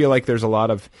 because I feel like there's a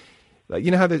lot of,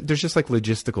 how there's just like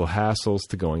logistical hassles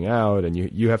to going out, and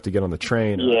you have to get on the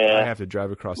train, or I have to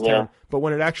drive across town. But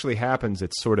when it actually happens,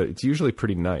 it's usually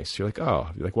pretty nice. You're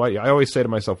like, why? I always say to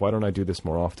myself, why don't I do this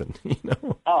more often?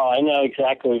 Oh, I know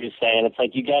exactly what you're saying. It's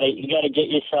like you gotta get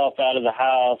yourself out of the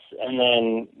house, and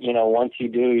then once you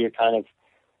do, you're kind of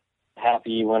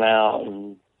happy you went out.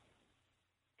 And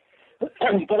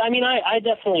but I mean, I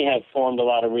definitely have formed a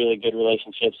lot of really good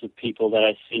relationships with people that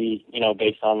I see,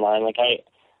 based online. Like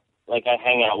I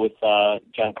hang out with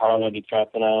Giancarlo Di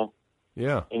Trapano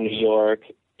in New York.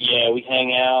 Yeah, we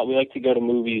hang out. We like to go to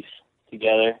movies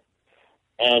together.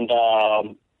 And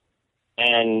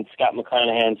Scott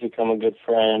McClanahan's become a good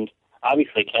friend.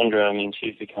 Obviously, Kendra, I mean,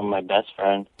 she's become my best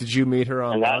friend. Did you meet her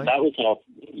online? And that was all.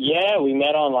 Yeah, we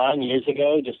met online years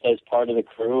ago just as part of the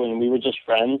crew, and we were just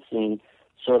friends and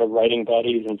sort of writing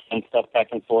buddies and sent stuff back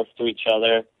and forth to each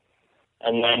other.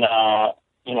 And then,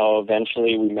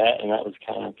 eventually we met, and that was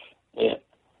kind of it.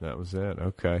 That was it.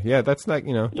 Okay. Yeah, that's not,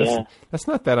 that's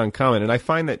not that uncommon. And I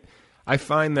find that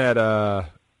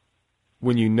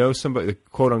when you know somebody,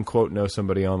 quote unquote, know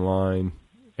somebody online,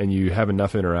 and you have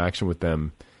enough interaction with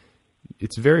them,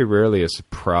 it's very rarely a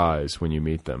surprise when you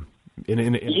meet them. In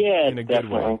a good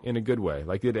way. In a good way.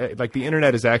 Like the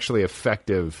internet is actually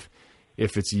effective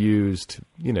if it's used,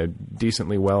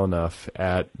 decently well enough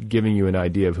at giving you an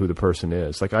idea of who the person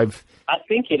is. Like I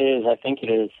think it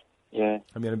is. Yeah.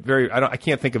 I mean, I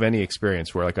can't think of any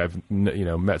experience where like I've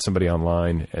met somebody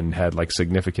online and had like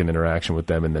significant interaction with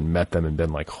them, and then met them and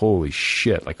been like, holy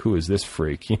shit, like who is this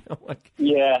freak?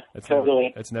 Yeah,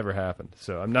 totally. It's never happened.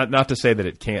 So I'm not to say that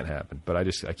it can't happen, but I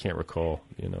can't recall.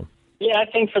 Yeah, I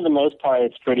think for the most part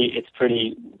it's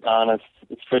pretty honest.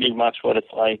 It's pretty much what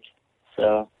it's like.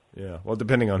 So. Yeah. Well,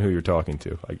 depending on who you're talking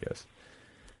to, I guess.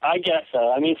 I guess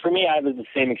so. I mean, for me, I have the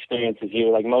same experience as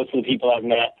you. Like, most of the people I've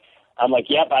met, I'm like,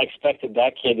 yep, I expected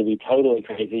that kid to be totally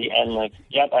crazy. And, like,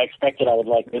 yep, I expected I would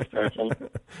like this person.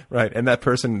 Right. And that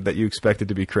person that you expected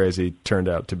to be crazy turned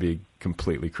out to be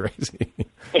completely crazy.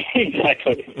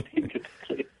 Exactly.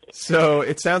 So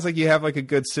it sounds like you have, like, a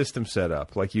good system set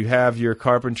up. Like, you have your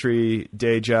carpentry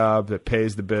day job that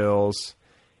pays the bills.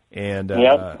 And,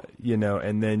 you know,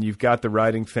 and then you've got the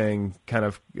writing thing kind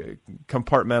of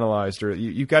compartmentalized, or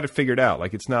you've got it figured out.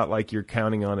 Like, it's not like you're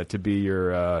counting on it to be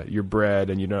your bread,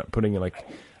 and you're not putting like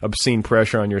obscene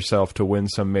pressure on yourself to win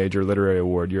some major literary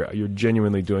award. You're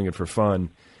genuinely doing it for fun.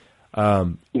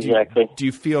 Exactly. Do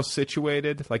you feel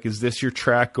situated? Like, is this your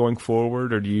track going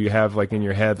forward, or do you have, like, in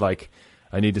your head, like,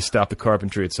 I need to stop the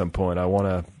carpentry at some point. I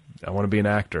want to be an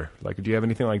actor. Like, do you have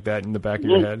anything like that in the back of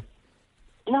your head?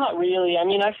 Not really. I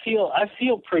mean, I feel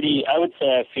pretty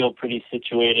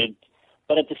situated,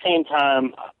 but at the same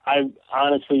time, I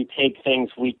honestly take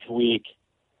things week to week.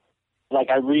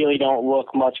 Like, I really don't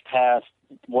look much past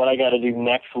what I got to do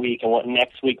next week and what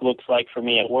next week looks like for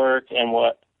me at work and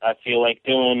what I feel like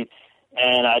doing,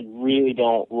 and I really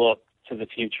don't look to the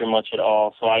future much at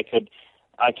all. So I could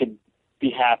be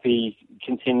happy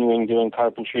continuing doing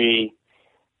carpentry.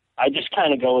 I just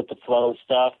kind of go with the flow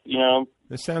stuff, you know.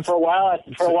 For a while, I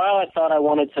thought I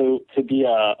wanted to be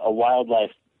a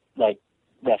wildlife, like,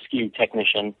 rescue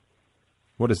technician.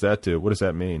 What does that do? What does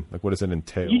that mean? Like, what does it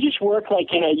entail? You just work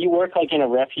in a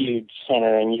refuge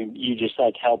center, and you just,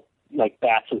 like, help, like,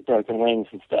 bats with broken wings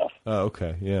and stuff. Oh,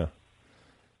 okay, yeah.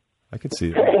 I could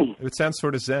see that. It sounds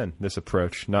sort of zen, this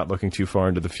approach, not looking too far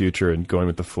into the future and going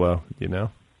with the flow, you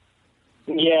know?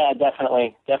 Yeah,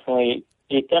 definitely.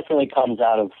 It definitely comes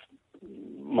out of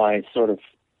my sort of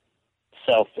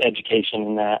self-education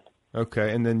in that.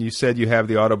 Okay, and then you said you have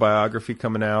the autobiography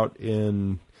coming out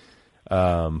in,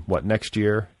 next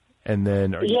year? And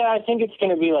then I think it's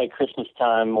going to be like Christmas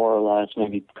time, more or less,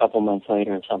 maybe a couple months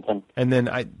later or something. And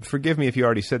then, forgive me if you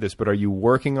already said this, but are you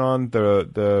working on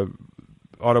the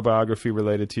autobiography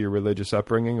related to your religious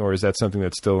upbringing, or is that something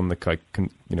that's still in the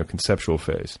conceptual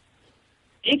phase?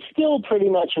 It's still pretty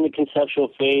much in the conceptual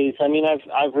phase. I mean,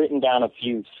 I've written down a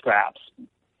few scraps,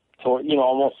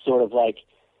 almost sort of like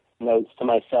notes to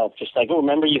myself, just like, oh,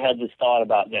 remember you had this thought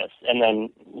about this, and then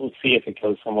we'll see if it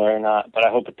goes somewhere or not, but I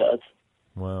hope it does.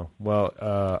 Wow.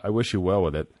 Well, I wish you well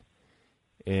with it.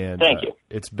 And thank you.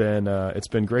 It's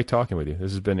been great talking with you.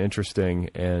 This has been interesting,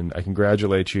 and I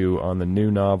congratulate you on the new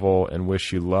novel and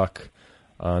wish you luck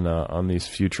on these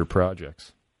future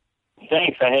projects.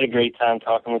 Thanks. I had a great time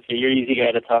talking with you. You're an easy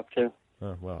guy to talk to.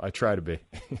 Oh, well, I try to be.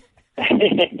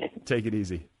 Take it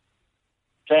easy.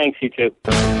 Thanks, you too.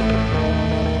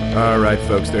 All right,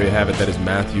 folks, there you have it. That is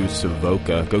Matthew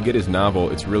Savoca. Go get his novel.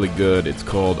 It's really good. It's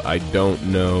called I Don't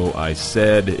Know I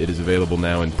Said. It is available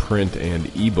now in print and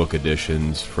ebook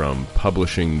editions from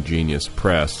Publishing Genius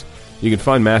Press. You can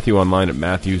find Matthew online at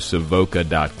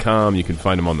MatthewSavoca.com. You can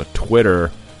find him on the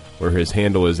Twitter, where his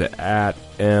handle is at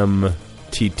MTTHWSVC.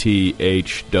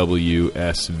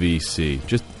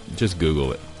 Just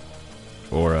Google it.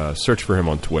 Or search for him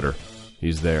on Twitter.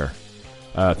 He's there.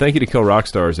 Thank you to Kill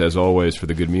Rockstars, as always, for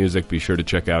the good music. Be sure to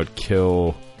check out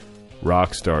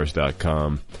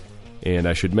killrockstars.com. And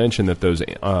I should mention that those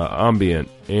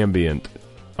ambient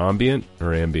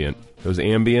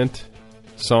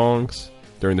songs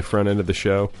during the front end of the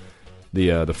show,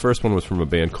 the first one was from a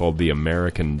band called The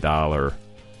American Dollar,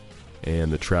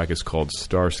 and the track is called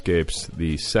Starscapes.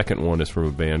 The second one is from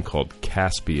a band called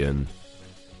Caspian,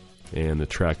 and the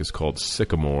track is called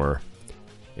Sycamore.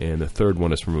 And the third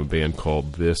one is from a band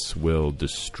called This Will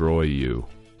Destroy You,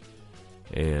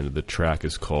 and the track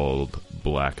is called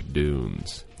Black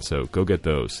Dunes. So go get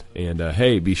those. And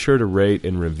hey, be sure to rate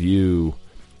and review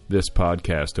this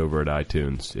podcast over at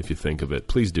iTunes if you think of it.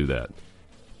 Please do that.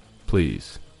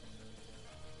 Please.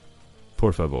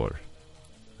 Por favor.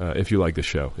 If you like the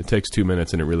show. It takes 2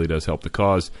 minutes and it really does help the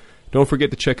cause. Don't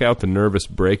forget to check out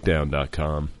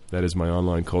thenervousbreakdown.com. That is my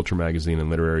online culture magazine and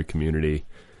literary community.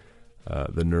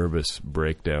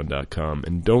 thenervousbreakdown.com.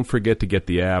 And don't forget to get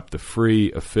the app, the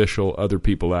free official Other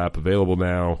People app, available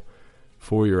now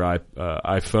for your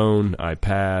iPhone,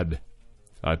 iPad,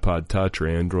 iPod Touch, or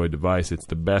Android device. It's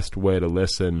the best way to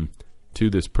listen to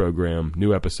this program.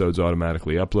 New episodes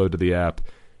automatically upload to the app.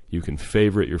 You can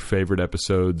favorite your favorite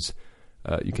episodes.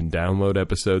 You can download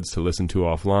episodes to listen to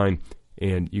offline.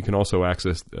 And you can also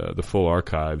access the full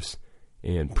archives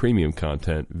and premium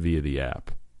content via the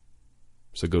app.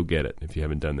 So go get it if you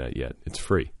haven't done that yet. It's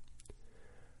free.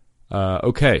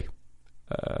 Okay.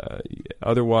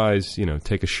 Otherwise,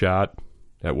 take a shot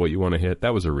at what you want to hit.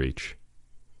 That was a reach.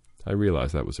 I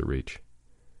realize that was a reach.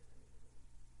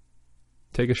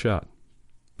 take a shot.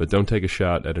 But don't take a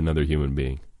shot at another human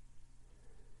being.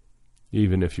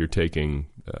 Even if you're taking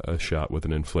a shot with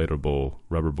an inflatable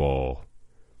rubber ball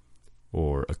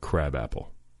or a crab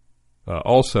apple.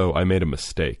 Also, I made a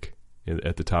mistake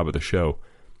at the top of the show.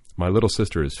 My little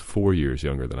sister is 4 years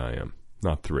younger than I am,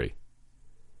 not 3.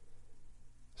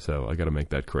 So I got to make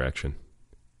that correction.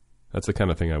 That's the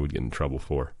kind of thing I would get in trouble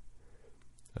for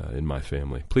in my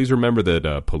family. Please remember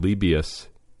that Polybius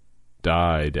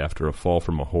died after a fall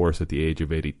from a horse at the age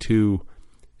of 82,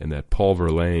 and that Paul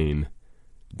Verlaine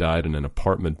died in an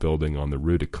apartment building on the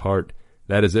Rue Descartes.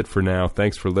 That is it for now.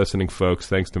 Thanks for listening, folks.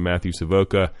 Thanks to Matthew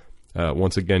Savoca.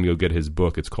 Once again, you'll get his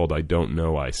book. It's called I Don't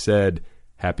Know I Said.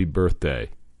 Happy birthday,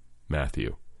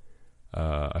 Matthew.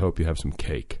 I hope you have some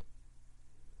cake.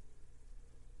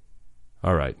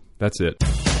 All right, that's it.